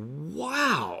 It's like,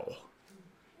 wow,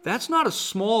 that's not a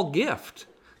small gift.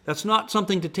 That's not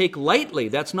something to take lightly.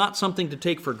 That's not something to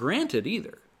take for granted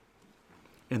either.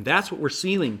 And that's what we're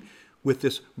seeing with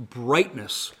this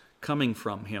brightness coming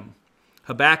from him.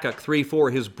 Habakkuk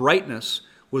 3:4, his brightness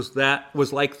was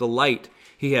like the light.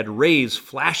 He had rays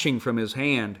flashing from his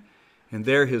hand, and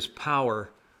there his power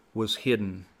was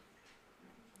hidden.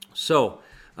 So,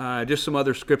 just some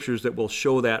other scriptures that will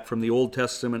show that from the Old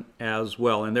Testament as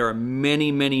well. And there are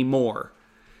many, many more.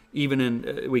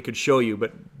 Even we could show you,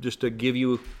 but just to give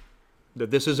you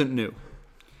that this isn't new.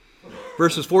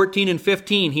 Verses 14 and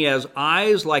 15, he has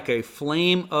eyes like a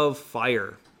flame of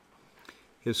fire,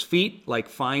 his feet like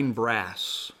fine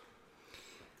brass.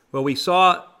 Well, we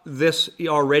saw this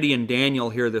already in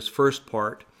Daniel here, this first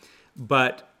part,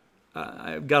 but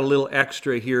I've got a little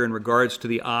extra here in regards to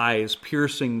the eyes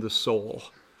piercing the soul.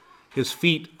 His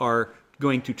feet are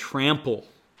going to trample.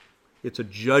 It's a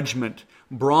judgment.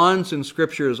 Bronze in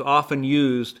Scripture is often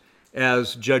used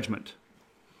as judgment.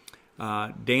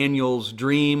 Daniel's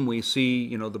dream, we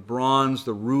see, the bronze,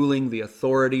 the ruling, the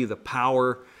authority, the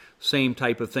power, same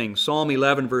type of thing. Psalm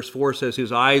 11 verse 4 says,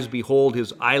 his eyes behold,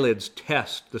 his eyelids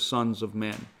test the sons of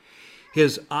men.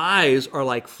 His eyes are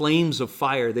like flames of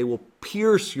fire. They will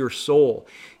pierce your soul.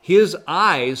 His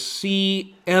eyes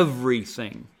see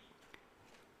everything.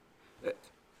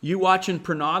 You watching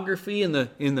pornography in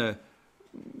the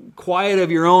quiet of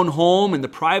your own home, in the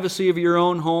privacy of your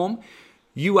own home,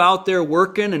 you out there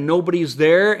working and nobody's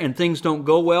there and things don't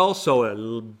go well, so a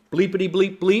bleepity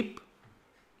bleep bleep.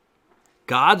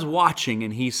 God's watching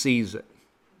and he sees it.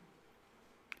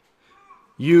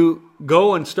 You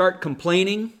go and start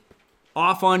complaining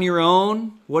off on your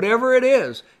own, whatever it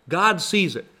is, God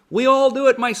sees it. We all do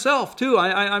it, myself too.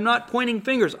 I'm not pointing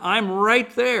fingers. I'm right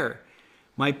there.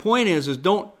 My point is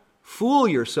don't fool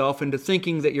yourself into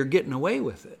thinking that you're getting away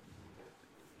with it.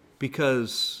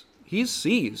 Because he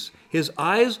sees. His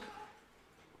eyes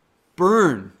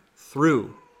burn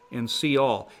through and see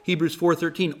all. Hebrews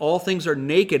 4:13, all things are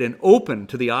naked and open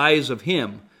to the eyes of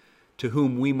him to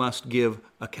whom we must give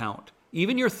account.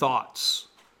 Even your thoughts.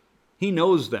 He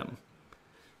knows them.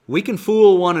 We can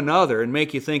fool one another and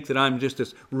make you think that I'm just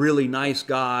this really nice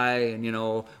guy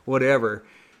and, whatever.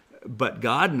 But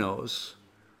God knows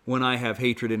when I have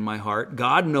hatred in my heart.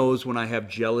 God knows when I have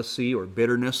jealousy or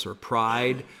bitterness or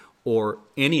pride or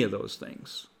any of those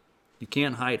things. You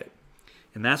can't hide it.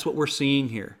 And that's what we're seeing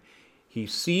here. He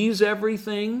sees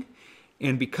everything,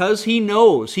 and because he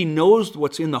knows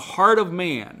what's in the heart of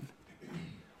man,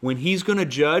 when he's going to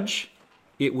judge,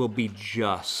 it will be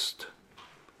just.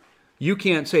 You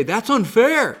can't say, that's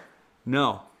unfair.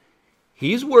 No.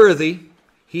 He's worthy.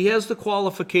 He has the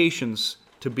qualifications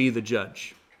to be the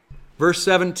judge. Verse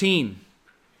 17.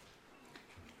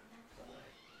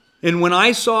 And when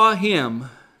I saw him,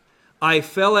 I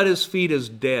fell at his feet as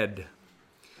dead.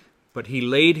 But he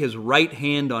laid his right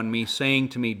hand on me, saying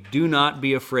to me, do not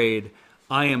be afraid.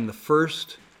 I am the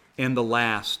first and the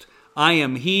last. I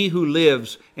am he who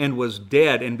lives and was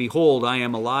dead, and behold, I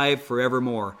am alive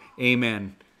forevermore.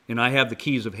 Amen. And I have the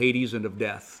keys of Hades and of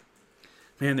death.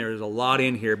 Man, there is a lot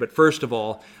in here. But first of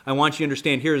all, I want you to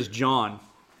understand, here is John.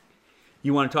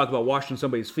 You want to talk about washing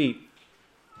somebody's feet.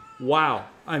 Wow.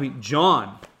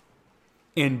 John.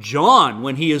 And John,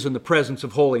 when he is in the presence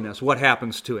of holiness, what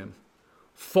happens to him?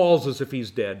 Falls as if he's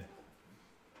dead.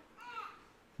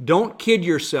 Don't kid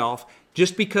yourself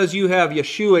just because you have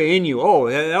Yeshua in you. Oh,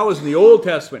 that was in the Old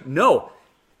Testament. No.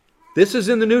 This is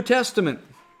in the New Testament.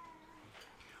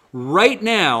 Right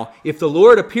now, if the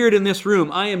Lord appeared in this room,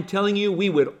 I am telling you, we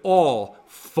would all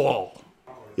fall.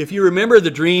 If you remember the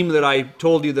dream that I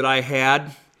told you that I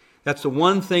had, that's the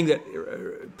one thing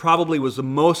that probably was the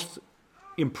most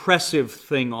impressive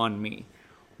thing on me,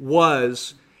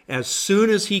 was as soon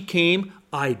as he came,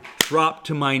 I dropped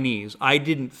to my knees. I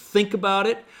didn't think about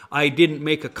it. I didn't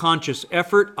make a conscious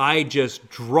effort. I just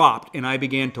dropped and I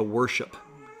began to worship.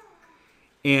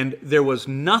 And there was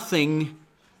nothing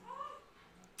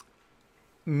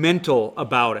mental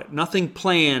about it, nothing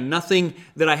planned, nothing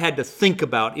that I had to think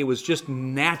about. It was just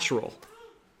natural.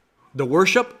 The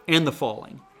worship and the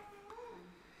falling.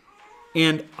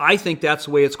 And I think that's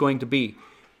the way it's going to be.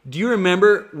 Do you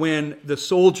remember when the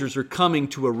soldiers are coming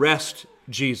to arrest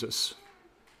Jesus?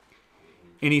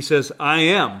 And he says, I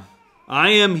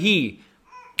am he.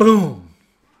 Boom.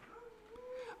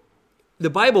 The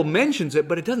Bible mentions it,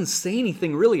 but it doesn't say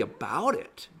anything really about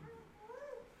it.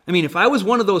 I mean, if I was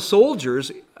one of those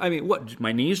soldiers, I mean, what, did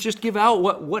my knees just give out?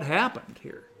 What happened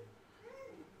here?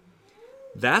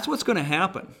 That's what's going to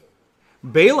happen.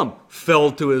 Balaam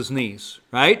fell to his knees,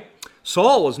 right?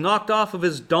 Saul was knocked off of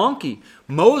his donkey.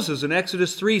 Moses in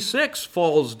Exodus 3:6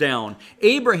 falls down.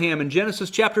 Abraham in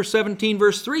Genesis chapter 17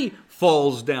 verse 3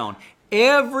 falls down.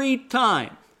 Every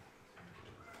time,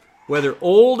 whether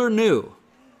old or new,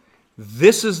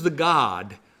 this is the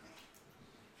God.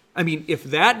 I mean, if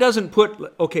that doesn't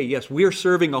put, okay, yes, we're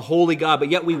serving a holy God,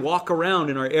 but yet we walk around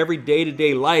in our every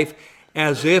day-to-day life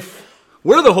as if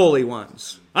we're the holy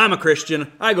ones. I'm a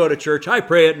Christian. I go to church. I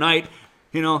pray at night.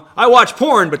 You know, I watch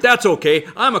porn, but that's okay.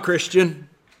 I'm a Christian.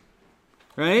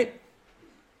 Right?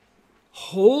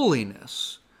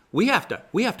 Holiness. We have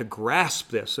to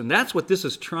grasp this, and that's what this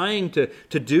is trying to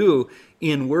do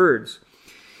in words.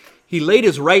 He laid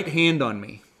his right hand on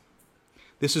me.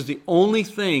 This is the only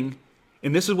thing,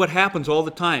 and this is what happens all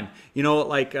the time. You know,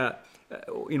 like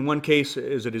in one case,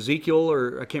 is it Ezekiel,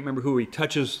 or I can't remember who, he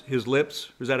touches his lips?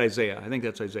 Or is that Isaiah? I think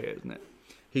that's Isaiah, isn't it?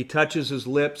 He touches his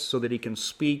lips so that he can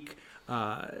speak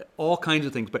all kinds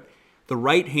of things. But the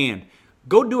right hand,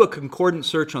 go do a concordant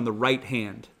search on the right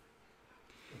hand.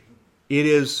 It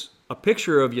is a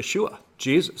picture of Yeshua,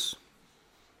 Jesus,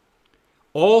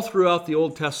 all throughout the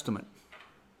Old Testament.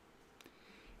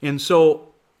 And so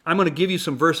I'm going to give you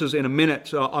some verses in a minute,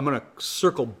 so I'm going to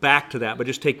circle back to that, but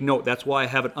just take note. That's why I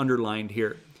have it underlined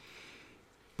here.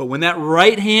 But when that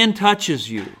right hand touches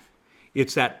you,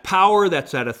 it's that power,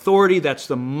 that's that authority, that's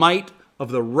the might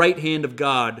of the right hand of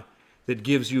God that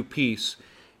gives you peace.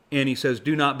 And he says,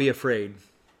 do not be afraid.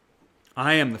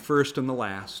 I am the first and the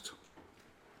last.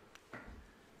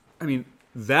 I mean,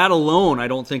 that alone I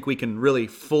don't think we can really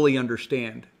fully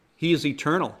understand. He is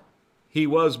eternal. He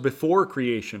was before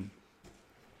creation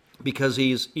because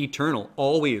he's eternal,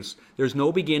 always. There's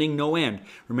no beginning, no end.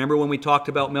 Remember when we talked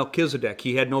about Melchizedek?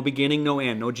 He had no beginning, no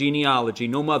end, no genealogy,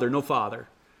 no mother, no father.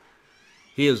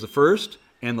 He is the first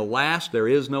and the last. There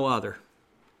is no other.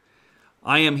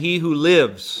 I am he who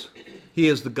lives. He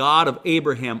is the God of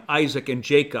Abraham, Isaac, and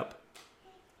Jacob.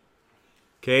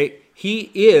 Okay? He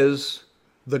is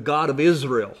the God of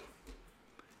Israel.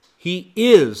 He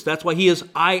is. That's why he is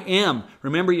I am.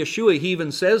 Remember Yeshua, he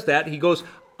even says that. He goes,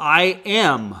 I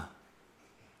am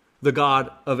the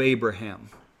God of Abraham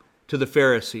to the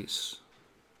Pharisees.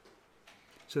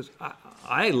 He says,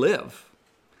 I live.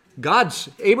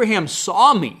 Abraham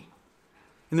saw me.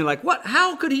 And they're like, what?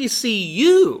 How could he see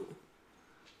you?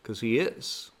 Because he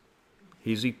is.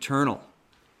 He's eternal.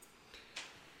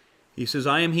 He says,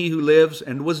 I am he who lives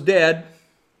and was dead,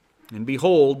 and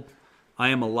behold, I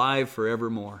am alive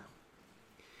forevermore.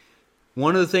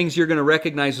 One of the things you're going to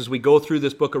recognize as we go through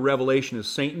this book of Revelation is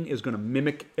Satan is going to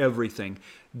mimic everything.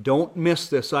 Don't miss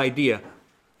this idea.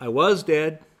 I was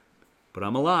dead, but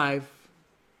I'm alive.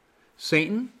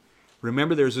 Satan,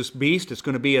 remember there's this beast. It's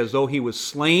going to be as though he was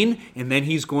slain, and then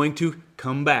he's going to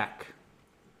come back.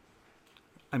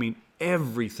 I mean,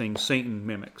 everything Satan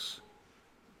mimics.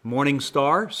 Morning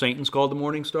star, Satan's called the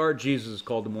morning star. Jesus is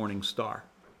called the morning star.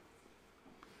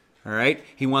 All right?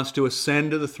 He wants to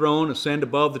ascend to the throne, ascend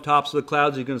above the tops of the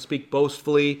clouds. He's going to speak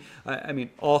boastfully. I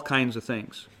mean, all kinds of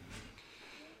things.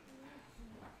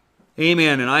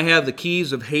 Amen. And I have the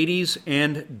keys of Hades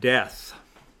and death.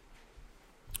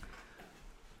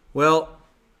 Well,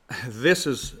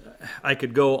 I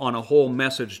could go on a whole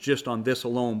message just on this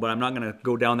alone, but I'm not going to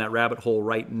go down that rabbit hole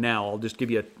right now. I'll just give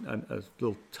you a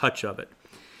little touch of it.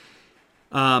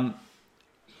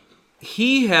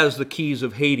 He has the keys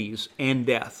of Hades and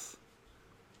death.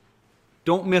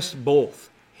 Don't miss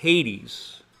both.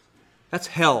 Hades, that's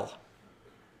hell,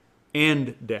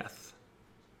 and death.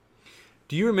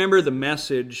 Do you remember the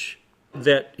message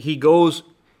that he goes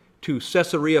to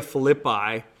Caesarea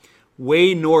Philippi,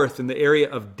 way north in the area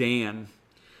of Dan?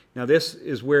 Now this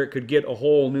is where it could get a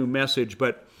whole new message,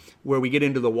 but where we get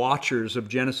into the watchers of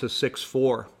Genesis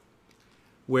 6:4,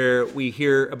 where we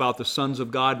hear about the sons of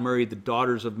God married the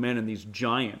daughters of men, and these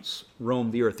giants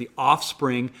roam the earth, the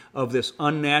offspring of this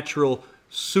unnatural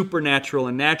supernatural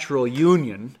and natural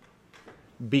union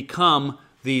become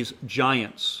these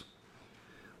giants.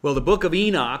 Well, the book of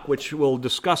Enoch, which we'll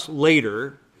discuss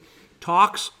later,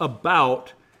 talks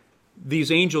about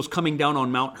these angels coming down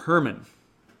on Mount Hermon.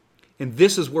 And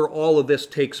this is where all of this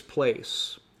takes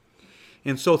place.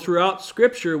 And so throughout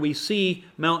Scripture, we see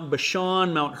Mount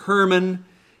Bashan, Mount Hermon,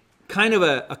 kind of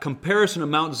a comparison of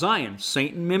Mount Zion.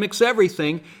 Satan mimics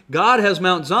everything. God has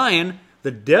Mount Zion.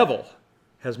 The devil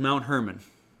has Mount Hermon.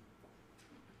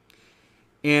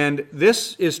 And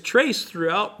this is traced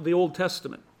throughout the Old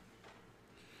Testament.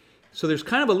 So there's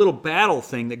kind of a little battle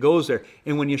thing that goes there.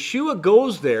 And when Yeshua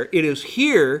goes there, it is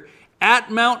here at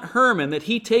Mount Hermon that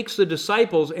he takes the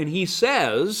disciples and he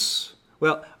says,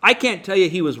 well, I can't tell you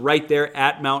he was right there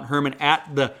at Mount Hermon,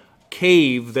 at the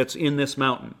cave that's in this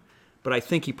mountain, but I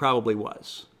think he probably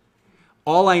was.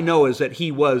 All I know is that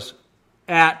he was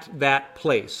at that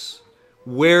place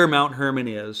where Mount Hermon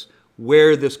is,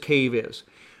 where this cave is.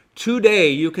 Today,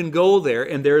 you can go there,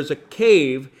 and there's a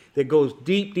cave that goes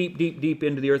deep, deep, deep, deep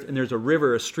into the earth, and there's a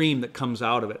river, a stream that comes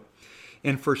out of it.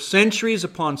 And for centuries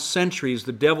upon centuries,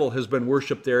 the devil has been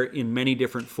worshipped there in many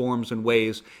different forms and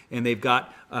ways, and they've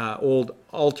got old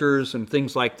altars and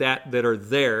things like that that are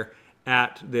there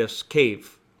at this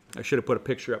cave. I should have put a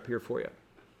picture up here for you.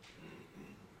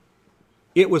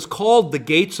 It was called the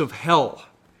Gates of Hell.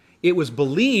 It was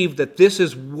believed that this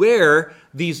is where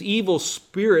these evil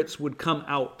spirits would come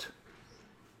out.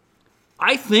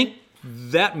 I think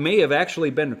that may have actually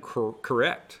been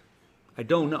correct. I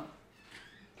don't know.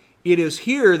 It is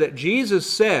here that Jesus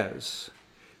says,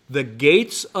 the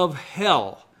gates of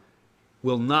hell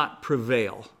will not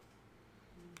prevail.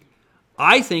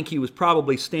 I think he was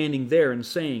probably standing there and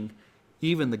saying,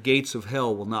 even the gates of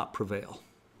hell will not prevail.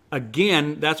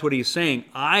 Again, that's what he's saying.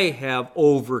 I have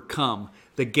overcome.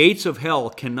 The gates of hell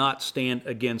cannot stand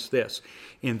against this.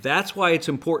 And that's why it's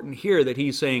important here that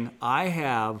he's saying, I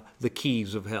have the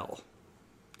keys of hell.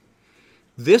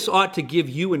 This ought to give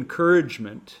you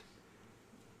encouragement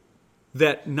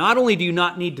that not only do you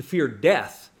not need to fear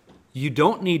death, you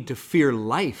don't need to fear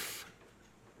life.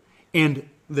 And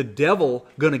the devil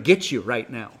going to get you right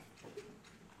now.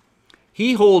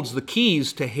 He holds the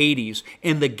keys to Hades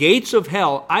and the gates of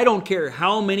hell. I don't care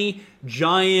how many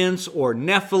giants or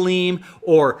Nephilim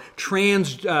or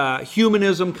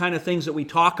transhumanism kind of things that we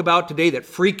talk about today that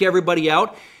freak everybody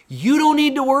out. You don't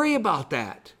need to worry about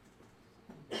that.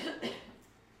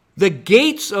 The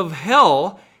gates of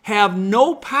hell have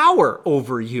no power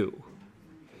over you.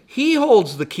 He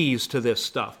holds the keys to this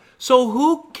stuff. So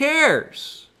who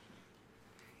cares?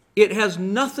 It has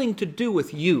nothing to do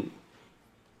with you.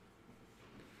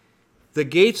 The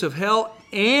gates of hell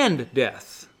and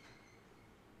death,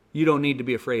 you don't need to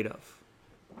be afraid of.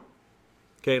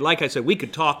 Okay, like I said, we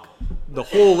could talk the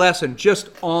whole lesson just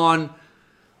on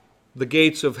the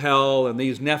gates of hell and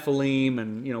these Nephilim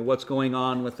and what's going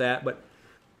on with that, but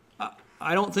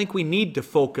I don't think we need to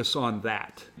focus on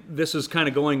that. This is kind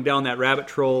of going down that rabbit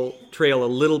trail a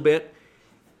little bit.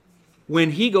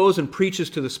 When he goes and preaches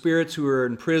to the spirits who are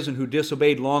in prison, who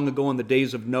disobeyed long ago in the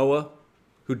days of Noah,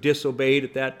 who disobeyed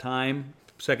at that time,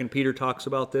 2 Peter talks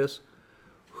about this,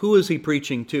 who is he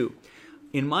preaching to?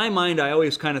 In my mind, I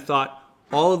always kind of thought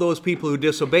all of those people who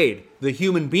disobeyed, the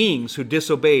human beings who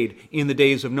disobeyed in the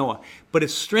days of Noah. But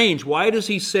it's strange. Why does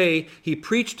he say he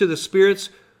preached to the spirits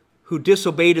who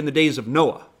disobeyed in the days of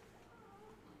Noah?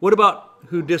 What about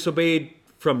who disobeyed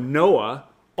from Noah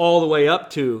all the way up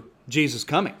to Jesus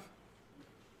coming?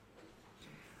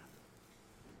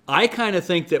 I kind of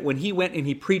think that when he went and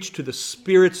he preached to the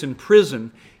spirits in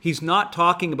prison, he's not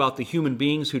talking about the human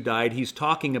beings who died. He's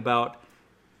talking about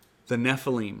the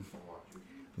Nephilim,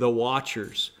 the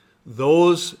Watchers,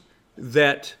 those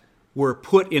that were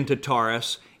put into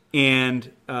Taurus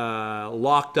and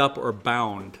locked up or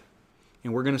bound.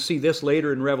 And we're going to see this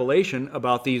later in Revelation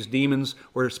about these demons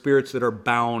or spirits that are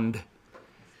bound.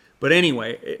 But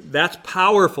anyway, that's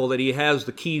powerful that he has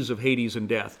the keys of Hades and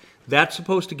death. That's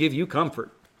supposed to give you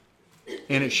comfort.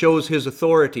 And it shows his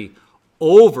authority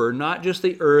over not just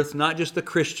the earth, not just the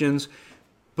Christians,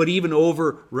 but even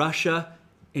over Russia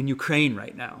and Ukraine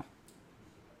right now.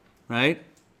 Right?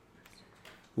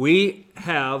 We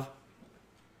have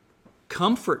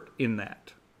comfort in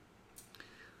that.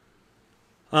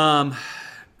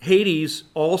 Hades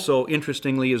also,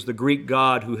 interestingly, is the Greek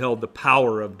god who held the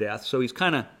power of death. So he's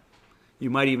kind of, you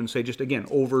might even say, just again,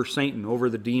 over Satan, over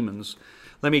the demons.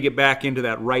 Let me get back into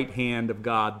that right hand of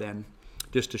God then,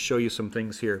 just to show you some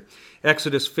things here.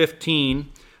 Exodus 15,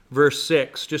 verse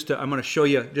 6. I'm going to show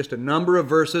you just a number of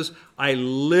verses. I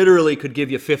literally could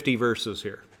give you 50 verses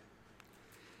here.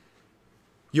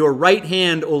 Your right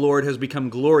hand, O Lord, has become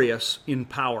glorious in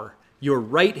power. Your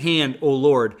right hand, O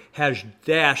Lord, has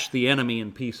dashed the enemy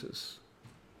in pieces.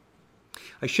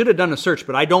 I should have done a search,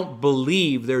 but I don't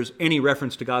believe there's any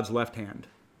reference to God's left hand.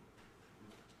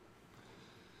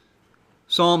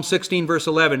 Psalm 16, verse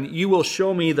 11, you will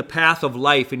show me the path of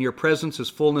life. In your presence is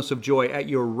fullness of joy. At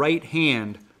your right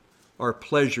hand are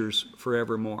pleasures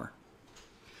forevermore.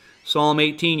 Psalm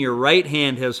 18, your right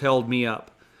hand has held me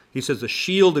up. He says, the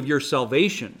shield of your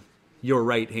salvation, your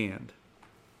right hand.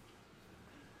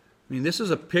 I mean, this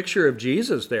is a picture of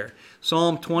Jesus there.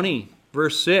 Psalm 20,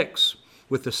 verse 6,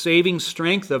 with the saving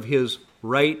strength of his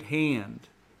right hand.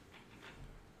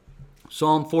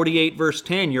 Psalm 48, verse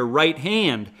 10, your right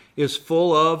hand is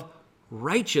full of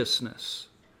righteousness.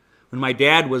 When my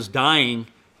dad was dying,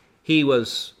 he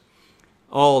was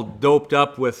all doped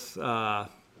up with,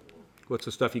 what's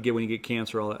the stuff you get when you get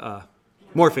cancer?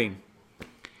 Morphine.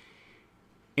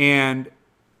 And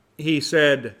he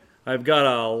said, I've got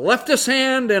a leftist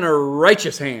hand and a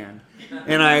righteous hand.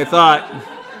 And I thought,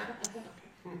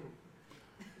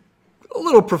 a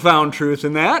little profound truth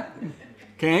in that.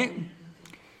 Okay?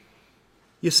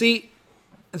 You see,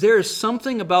 there's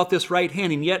something about this right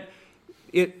hand, and yet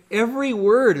every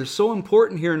word is so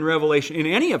important here in Revelation, in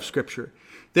any of Scripture,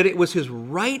 that it was his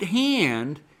right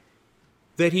hand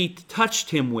that he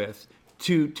touched him with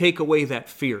to take away that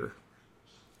fear.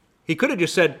 He could have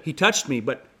just said, he touched me,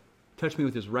 but touched me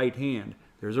with his right hand.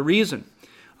 There's a reason.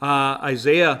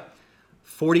 Isaiah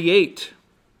 48.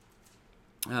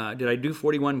 Did I do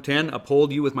 41:10?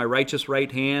 Uphold you with my righteous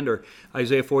right hand. Or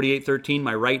Isaiah 48:13.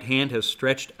 My right hand has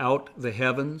stretched out the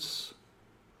heavens,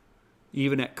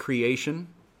 even at creation.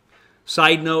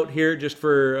 Side note here, just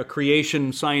for a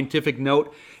creation scientific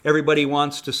note, everybody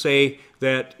wants to say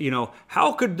that,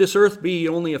 how could this earth be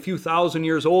only a few thousand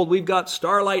years old? We've got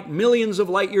starlight millions of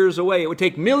light years away. It would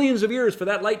take millions of years for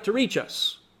that light to reach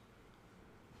us.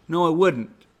 No, it wouldn't.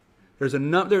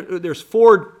 There's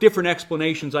 4 different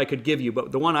explanations I could give you,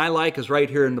 but the one I like is right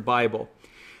here in the Bible.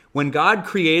 When God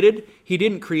created, he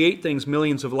didn't create things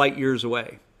millions of light years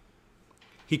away.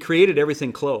 He created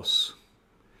everything close.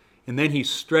 And then he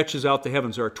stretches out the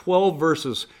heavens. There are 12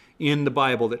 verses in the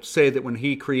Bible that say that when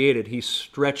he created, he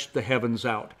stretched the heavens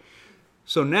out.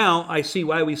 So now I see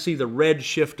why we see the red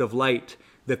shift of light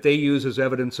that they use as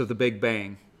evidence of the Big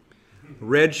Bang.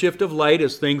 Red shift of light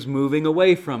is things moving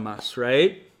away from us,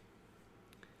 right?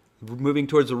 Moving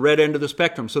towards the red end of the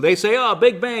spectrum. So they say,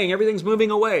 Big Bang, everything's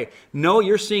moving away. No,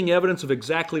 you're seeing evidence of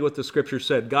exactly what the Scripture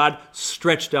said. God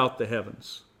stretched out the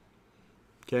heavens.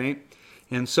 Okay?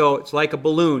 And so it's like a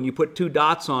balloon. You put 2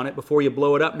 dots on it before you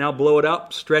blow it up. Now blow it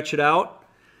up, stretch it out.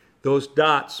 Those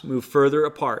dots move further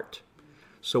apart.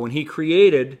 So when he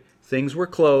created, things were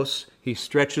close. He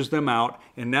stretches them out,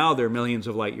 and now they're millions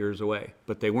of light years away.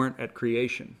 But they weren't at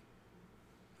creation.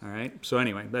 All right? So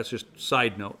anyway, that's just a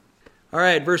side note. All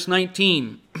right, verse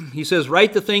 19. He says,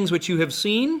 write the things which you have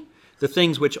seen, the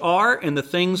things which are, and the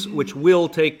things which will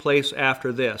take place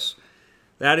after this.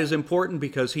 That is important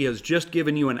because he has just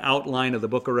given you an outline of the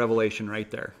book of Revelation right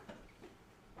there.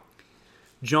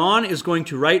 John is going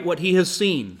to write what he has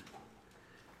seen.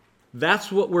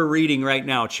 That's what we're reading right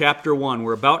now, chapter 1.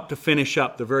 We're about to finish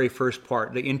up the very first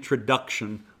part, the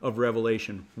introduction of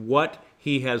Revelation, what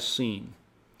he has seen.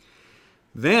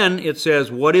 Then it says,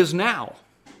 what is now?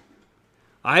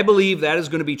 I believe that is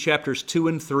going to be chapters 2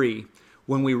 and 3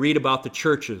 when we read about the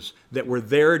churches that were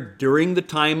there during the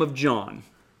time of John.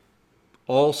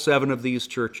 All 7 of these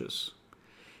churches.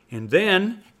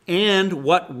 And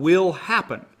what will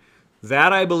happen.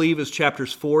 That, I believe, is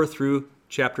chapters 4 through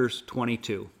chapters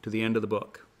 22, to the end of the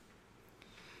book.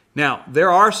 Now,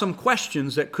 there are some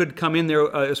questions that could come in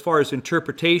there as far as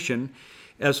interpretation,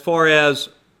 as far as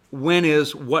when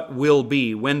is what will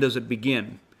be, when does it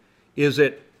begin? Is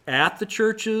it at the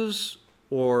churches,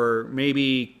 or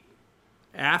maybe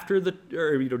after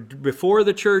before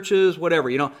the churches, whatever.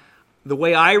 The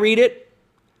way I read it,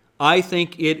 I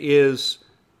think it is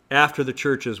after the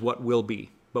churches what will be.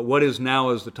 But what is now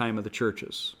is the time of the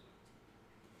churches.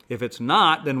 If it's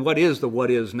not, then what is the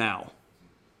what is now?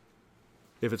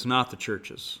 If it's not the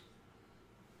churches.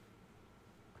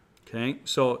 Okay,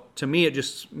 so to me it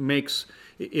just makes,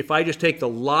 if I just take the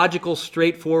logical,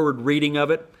 straightforward reading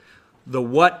of it, the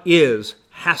what is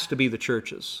has to be the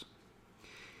churches.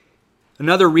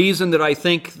 Another reason that I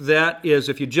think that is,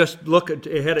 if you just look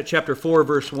ahead at chapter 4,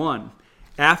 verse 1,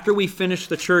 after we finish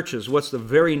the churches, what's the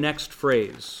very next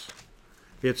phrase?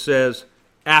 It says,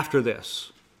 after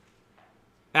this.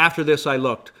 After this I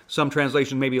looked. Some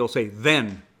translations maybe will say,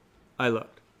 then I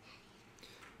looked.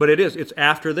 But it's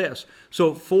after this.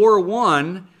 So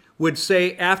 4:1 would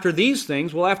say after these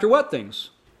things. Well, after what things?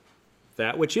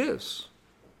 that which is.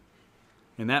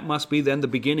 And that must be then the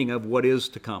beginning of what is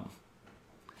to come.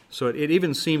 So it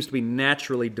even seems to be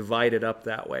naturally divided up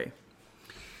that way.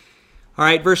 All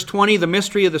right, verse 20, the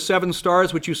mystery of the 7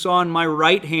 stars which you saw in my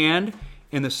right hand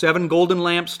and the 7 golden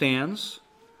lampstands.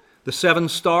 The 7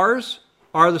 stars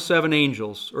are the 7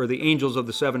 angels, or the angels of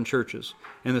the 7 churches.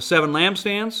 And the 7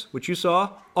 lampstands, which you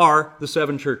saw, are the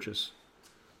 7 churches.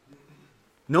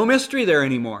 No mystery there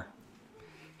anymore.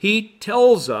 He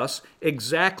tells us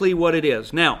exactly what it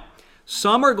is. Now,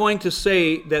 some are going to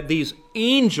say that these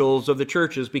angels of the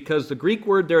churches, because the Greek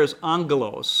word there is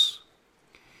angelos,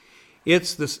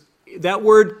 that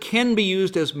word can be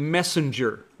used as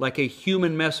messenger, like a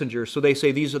human messenger. So they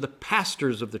say these are the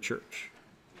pastors of the church.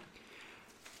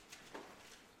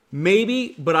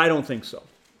 Maybe, but I don't think so.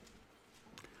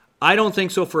 I don't think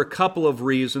so for a couple of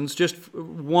reasons. Just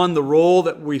one, the role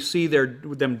that we see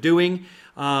them doing.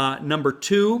 Number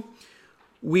 2,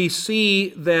 we see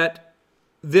that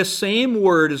this same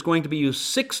word is going to be used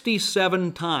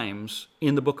 67 times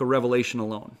in the book of Revelation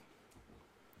alone.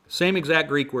 Same exact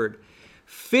Greek word.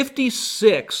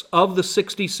 56 of the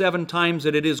 67 times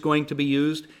that it is going to be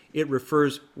used, it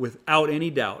refers without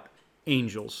any doubt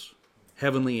angels,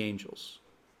 heavenly angels.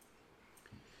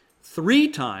 3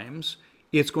 times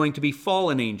it's going to be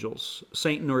fallen angels,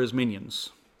 Satan or his minions.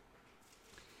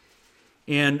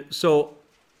 And so,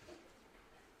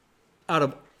 out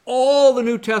of all the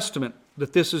New Testament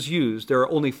that this is used, there are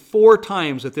only 4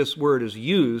 times that this word is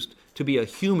used to be a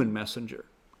human messenger.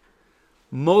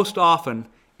 Most often,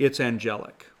 it's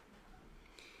angelic.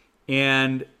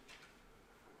 And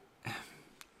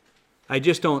I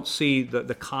just don't see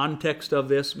the context of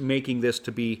this making this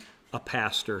to be a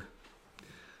pastor.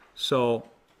 So,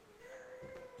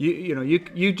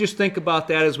 you just think about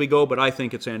that as we go, but I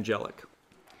think it's angelic.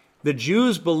 The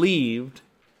Jews believed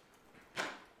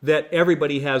that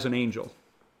everybody has an angel.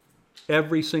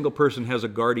 Every single person has a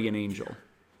guardian angel.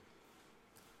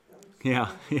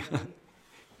 Yeah.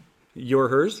 You're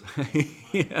hers?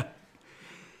 Yeah.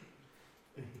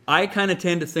 I kind of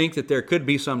tend to think that there could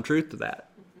be some truth to that.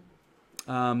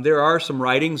 There are some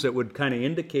writings that would kind of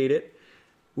indicate it.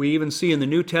 We even see in the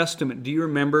New Testament, do you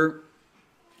remember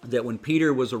that when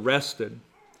Peter was arrested,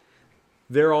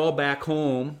 they're all back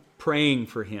home praying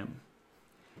for him.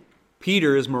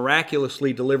 Peter is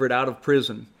miraculously delivered out of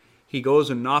prison. He goes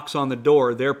and knocks on the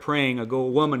door. They're praying. A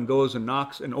woman goes and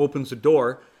knocks and opens the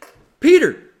door.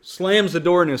 Peter slams the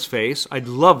door in his face. I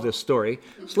love this story.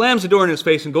 Slams the door in his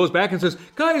face and goes back and says,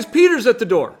 "Guys, Peter's at the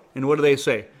door." And what do they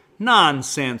say?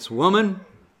 "Nonsense, woman.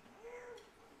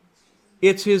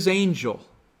 It's his angel."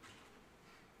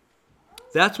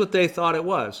 That's what they thought it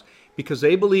was, because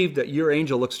they believed that your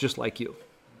angel looks just like you.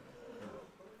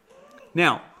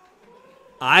 Now,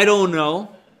 I don't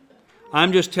know.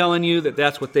 I'm just telling you that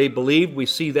that's what they believed. We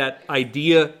see that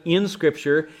idea in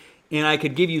Scripture, and I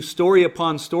could give you story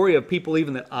upon story of people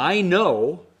even that I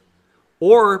know,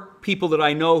 or people that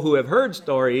I know who have heard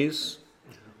stories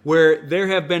where there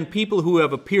have been people who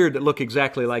have appeared that look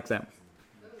exactly like them.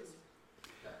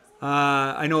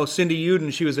 I know Cindy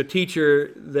Uden, she was a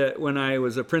teacher that when I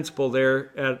was a principal there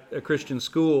at a Christian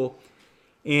school,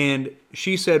 and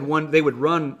she said her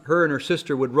and her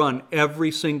sister would run every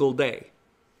single day.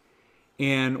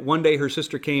 And one day her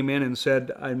sister came in and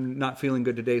said, "I'm not feeling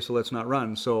good today, so let's not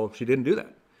run." So she didn't do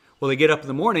that. Well, they get up in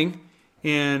the morning,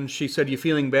 and she said, "You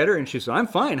feeling better?" And she said, "I'm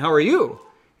fine. How are you?"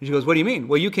 And she goes, "What do you mean?"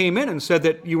 "Well, you came in and said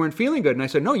that you weren't feeling good." And I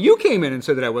said, "No, you came in and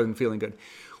said that I wasn't feeling good."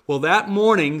 Well, that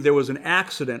morning, there was an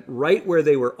accident right where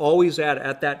they were always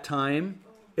at that time,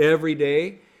 every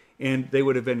day, and they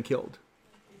would have been killed.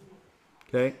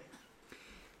 Okay?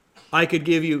 I could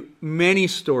give you many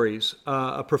stories.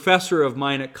 A professor of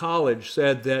mine at college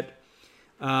said that,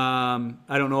 I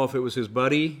don't know if it was his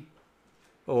buddy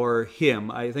or him,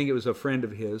 I think it was a friend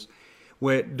of his,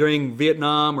 during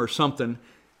Vietnam or something,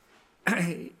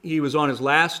 he was on his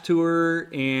last tour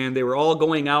and they were all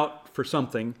going out for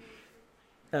something,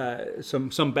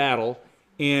 some battle,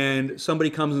 and somebody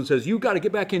comes and says, "You got to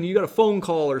get back in, you got a phone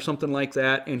call," or something like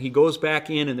that, and he goes back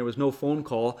in and there was no phone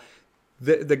call.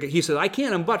 He says, "I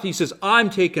can't," he says, "I'm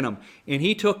taking him." And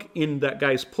he took in that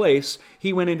guy's place.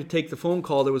 He went in to take the phone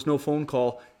call. There was no phone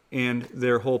call, and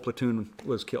their whole platoon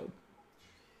was killed.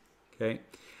 Okay?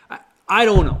 I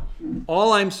don't know.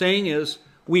 All I'm saying is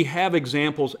we have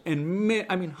examples,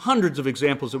 and hundreds of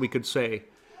examples that we could say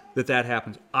that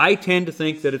happens. I tend to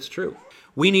think that it's true.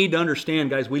 We need to understand,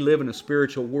 guys, we live in a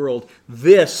spiritual world.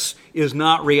 This is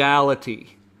not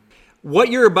reality. What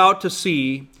you're about to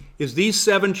see is these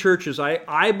 7 churches.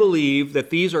 I believe that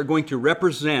these are going to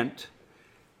represent,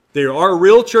 there are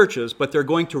real churches, but they're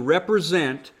going to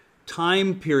represent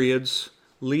time periods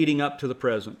leading up to the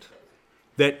present.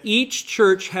 That each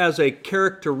church has a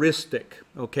characteristic,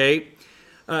 okay?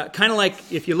 Kind of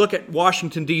like if you look at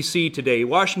Washington, D.C. today.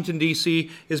 Washington,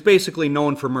 D.C. is basically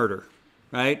known for murder,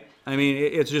 right? I mean,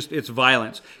 it's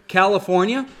violence.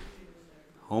 California,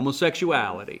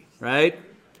 homosexuality, right?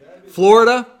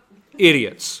 Florida,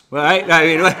 idiots, right? I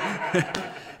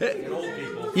mean,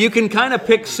 you can kind of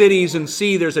pick cities and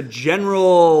see there's a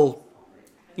general,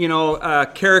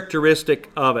 characteristic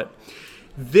of it.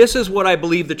 This is what I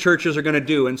believe the churches are going to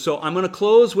do. And so I'm going to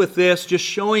close with this, just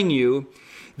showing you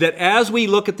that as we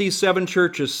look at these 7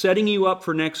 churches, setting you up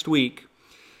for next week,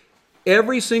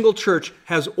 every single church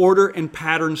has order and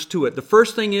patterns to it. The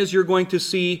first thing is you're going to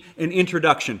see an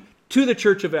introduction to the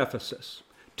church of Ephesus,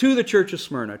 to the church of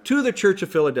Smyrna, to the church of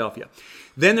Philadelphia.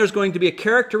 Then there's going to be a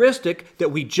characteristic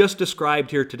that we just described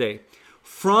here today.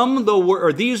 These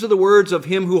are the words of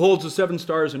him who holds the 7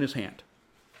 stars in his hand.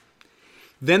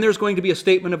 Then there's going to be a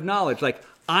statement of knowledge, like,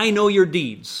 I know your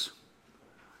deeds,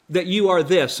 that you are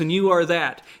this and you are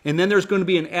that. And then there's going to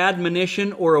be an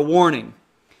admonition or a warning.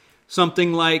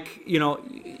 Something like,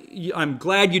 I'm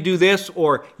glad you do this,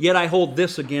 or yet I hold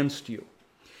this against you.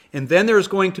 And then there's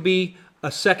going to be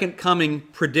a second coming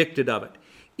predicted of it.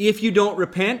 If you don't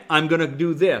repent, I'm going to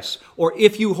do this. Or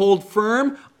if you hold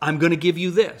firm, I'm going to give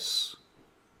you this.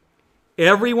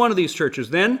 Every one of these churches.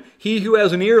 Then, he who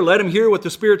has an ear, let him hear what the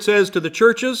Spirit says to the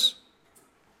churches,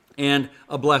 and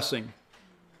a blessing.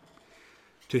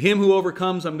 To him who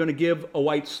overcomes, I'm going to give a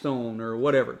white stone, or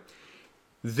whatever.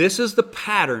 This is the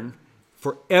pattern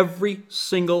for every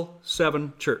single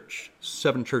 7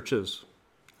 churches.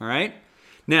 All right?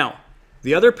 Now,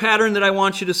 the other pattern that I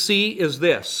want you to see is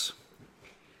this.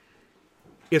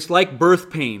 It's like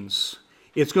birth pains.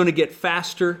 It's going to get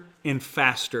faster and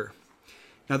faster.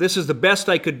 Now, this is the best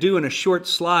I could do in a short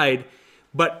slide,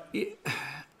 but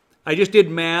I just did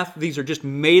math. These are just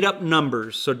made-up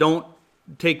numbers, so don't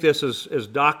take this as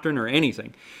doctrine or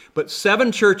anything. But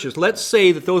 7 churches, let's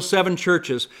say that those 7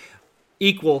 churches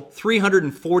equal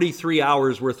 343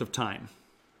 hours worth of time.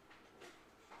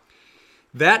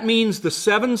 That means the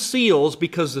 7 seals,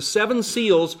 because the 7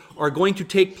 seals are going to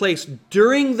take place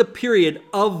during the period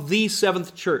of the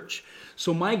 7th church.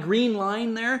 So my green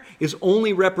line there is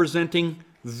only representing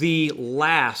the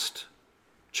last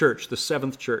church, the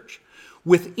 7th church.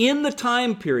 Within the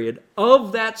time period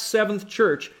of that 7th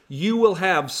church, you will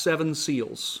have 7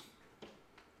 seals.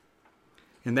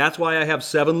 And that's why I have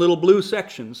 7 little blue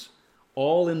sections,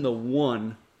 all in the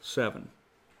one 7.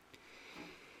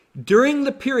 During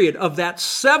the period of that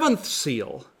 7th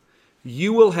seal,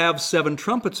 you will have 7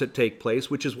 trumpets that take place,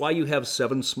 which is why you have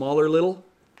 7 smaller little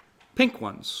pink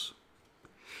ones.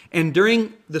 And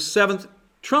during the 7th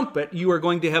trumpet, you are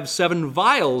going to have 7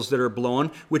 vials that are blown,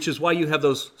 which is why you have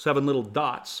those 7 little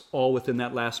dots all within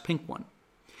that last pink one.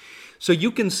 So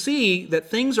you can see that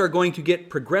things are going to get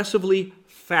progressively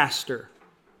faster.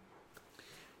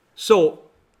 So,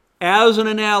 as an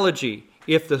analogy,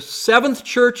 if the 7th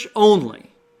church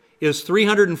only is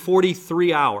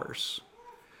 343 hours,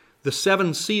 the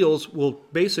 7 seals will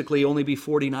basically only be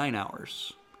 49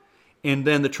 hours. And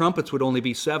then the trumpets would only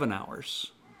be 7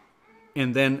 hours.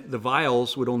 And then the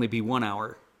vials would only be 1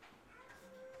 hour.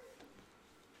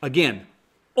 Again,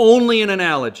 only an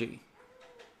analogy.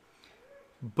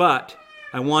 But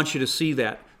I want you to see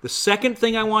that. The second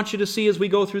thing I want you to see as we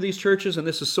go through these churches, and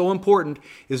this is so important,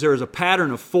 is there is a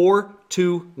pattern of 4,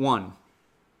 2, 1.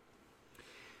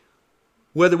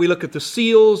 Whether we look at the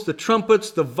seals, the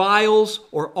trumpets, the vials,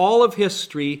 or all of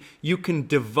history, you can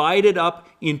divide it up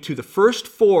into the first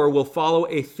 4 will follow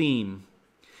a theme.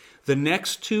 The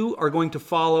next 2 are going to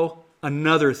follow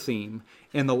another theme.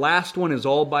 And the last one is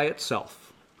all by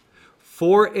itself.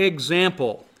 For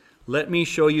example, let me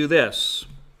show you this.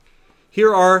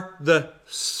 Here are the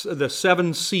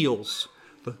 7 seals.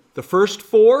 The first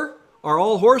 4 are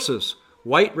all horses.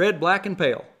 White, red, black, and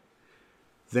pale.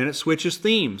 Then it switches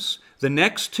themes. The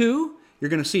next 2, you're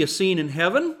going to see a scene in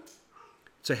heaven.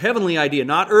 It's a heavenly idea,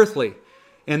 not earthly.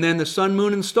 And then the sun,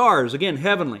 moon, and stars, again,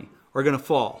 heavenly, are going to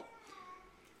fall.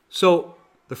 So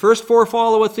the first 4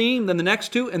 follow a theme, then the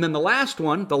next 2, and then the last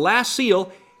one, the last seal,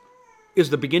 is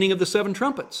the beginning of the 7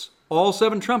 trumpets. All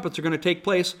 7 trumpets are going to take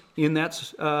place in that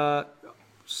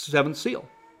 7th seal.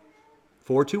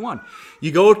 4, 2, 1.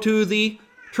 You go to the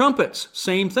trumpets,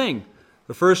 same thing.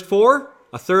 The first 4,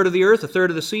 a third of the earth, a third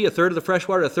of the sea, a third of the fresh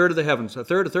water, a third of the heavens, a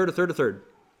third, a third, a third, a third.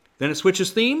 Then it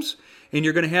switches themes, and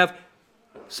you're going to have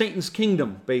Satan's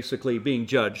kingdom basically being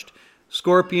judged.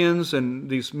 Scorpions and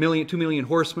these 2 million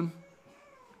horsemen.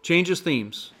 Changes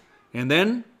themes. And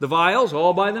then the vials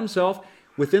all by themselves.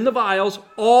 Within the vials,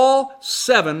 all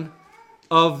 7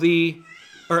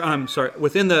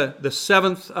 within the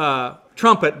seventh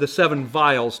trumpet, the 7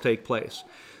 vials take place.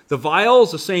 The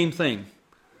vials, the same thing.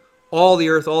 All the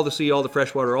earth, all the sea, all the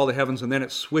fresh water, all the heavens, and then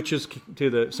it switches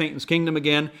to Satan's kingdom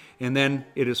again, and then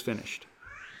it is finished.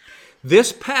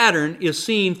 This pattern is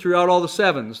seen throughout all the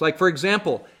 7s. Like, for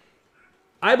example,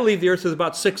 I believe the earth is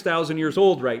about 6,000 years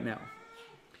old right now.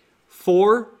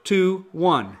 4, 2,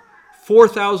 1.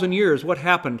 4,000 years. What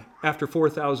happened after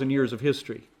 4,000 years of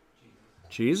history?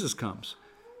 Jesus comes.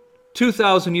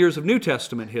 2,000 years of New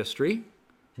Testament history.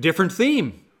 Different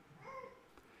theme.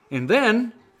 And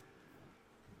then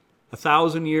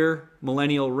 1,000-year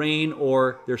millennial reign,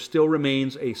 or there still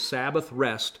remains a Sabbath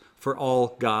rest for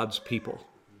all God's people.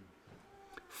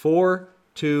 4,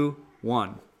 2,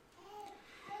 1.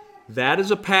 That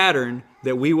is a pattern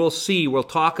that we will see. We'll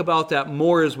talk about that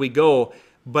more as we go,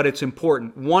 but it's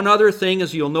important. One other thing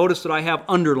is you'll notice that I have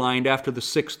underlined after the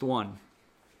 6th one.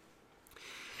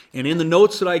 And in the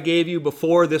notes that I gave you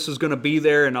before, this is going to be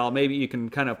there, and I'll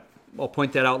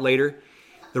point that out later.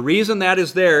 The reason that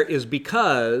is there is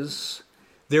because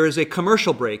there is a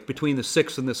commercial break between the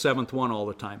 6th and the 7th one all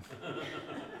the time.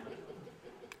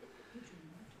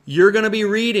 You're going to be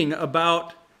reading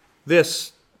about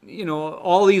this,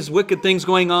 all these wicked things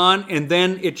going on, and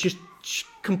then it just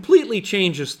completely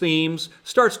changes themes,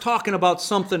 starts talking about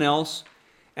something else.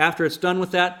 After it's done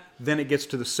with that, then it gets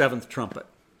to the 7th trumpet.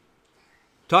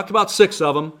 Talked about 6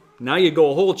 of them. Now you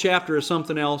go a whole chapter of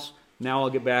something else. Now I'll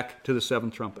get back to the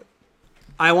 7th trumpet.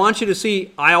 I want you to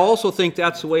see, I also think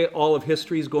that's the way all of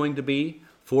history is going to be.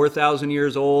 4,000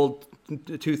 years old,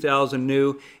 2,000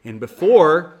 new. And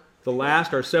before the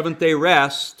last, our 7th-day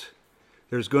rest,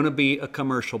 there's going to be a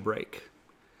commercial break.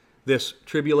 This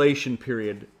tribulation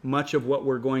period, much of what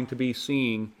we're going to be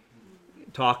seeing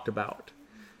talked about.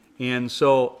 And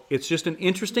so it's just an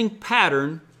interesting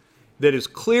pattern that is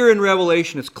clear in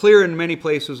Revelation. It's clear in many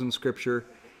places in Scripture.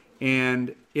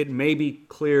 And it may be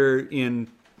clear in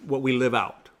what we live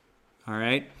out. All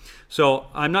right? So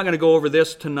I'm not going to go over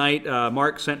this tonight.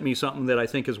 Mark sent me something that I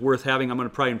think is worth having. I'm going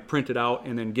to probably print it out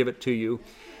and then give it to you.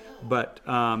 But,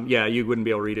 you wouldn't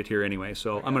be able to read it here anyway.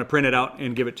 So I'm going to print it out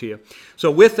and give it to you. So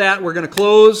with that, we're going to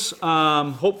close.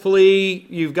 Hopefully,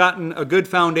 you've gotten a good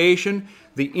foundation.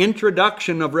 The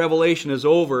introduction of Revelation is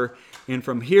over. And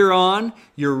from here on,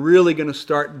 you're really going to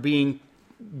start getting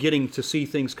to see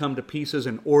things come to pieces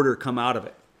and order come out of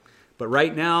it. But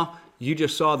right now, you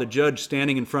just saw the judge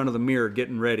standing in front of the mirror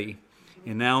getting ready.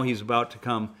 And now he's about to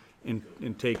come and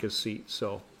take his seat.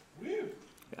 So, yeah.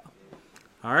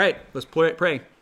 All right, let's pray.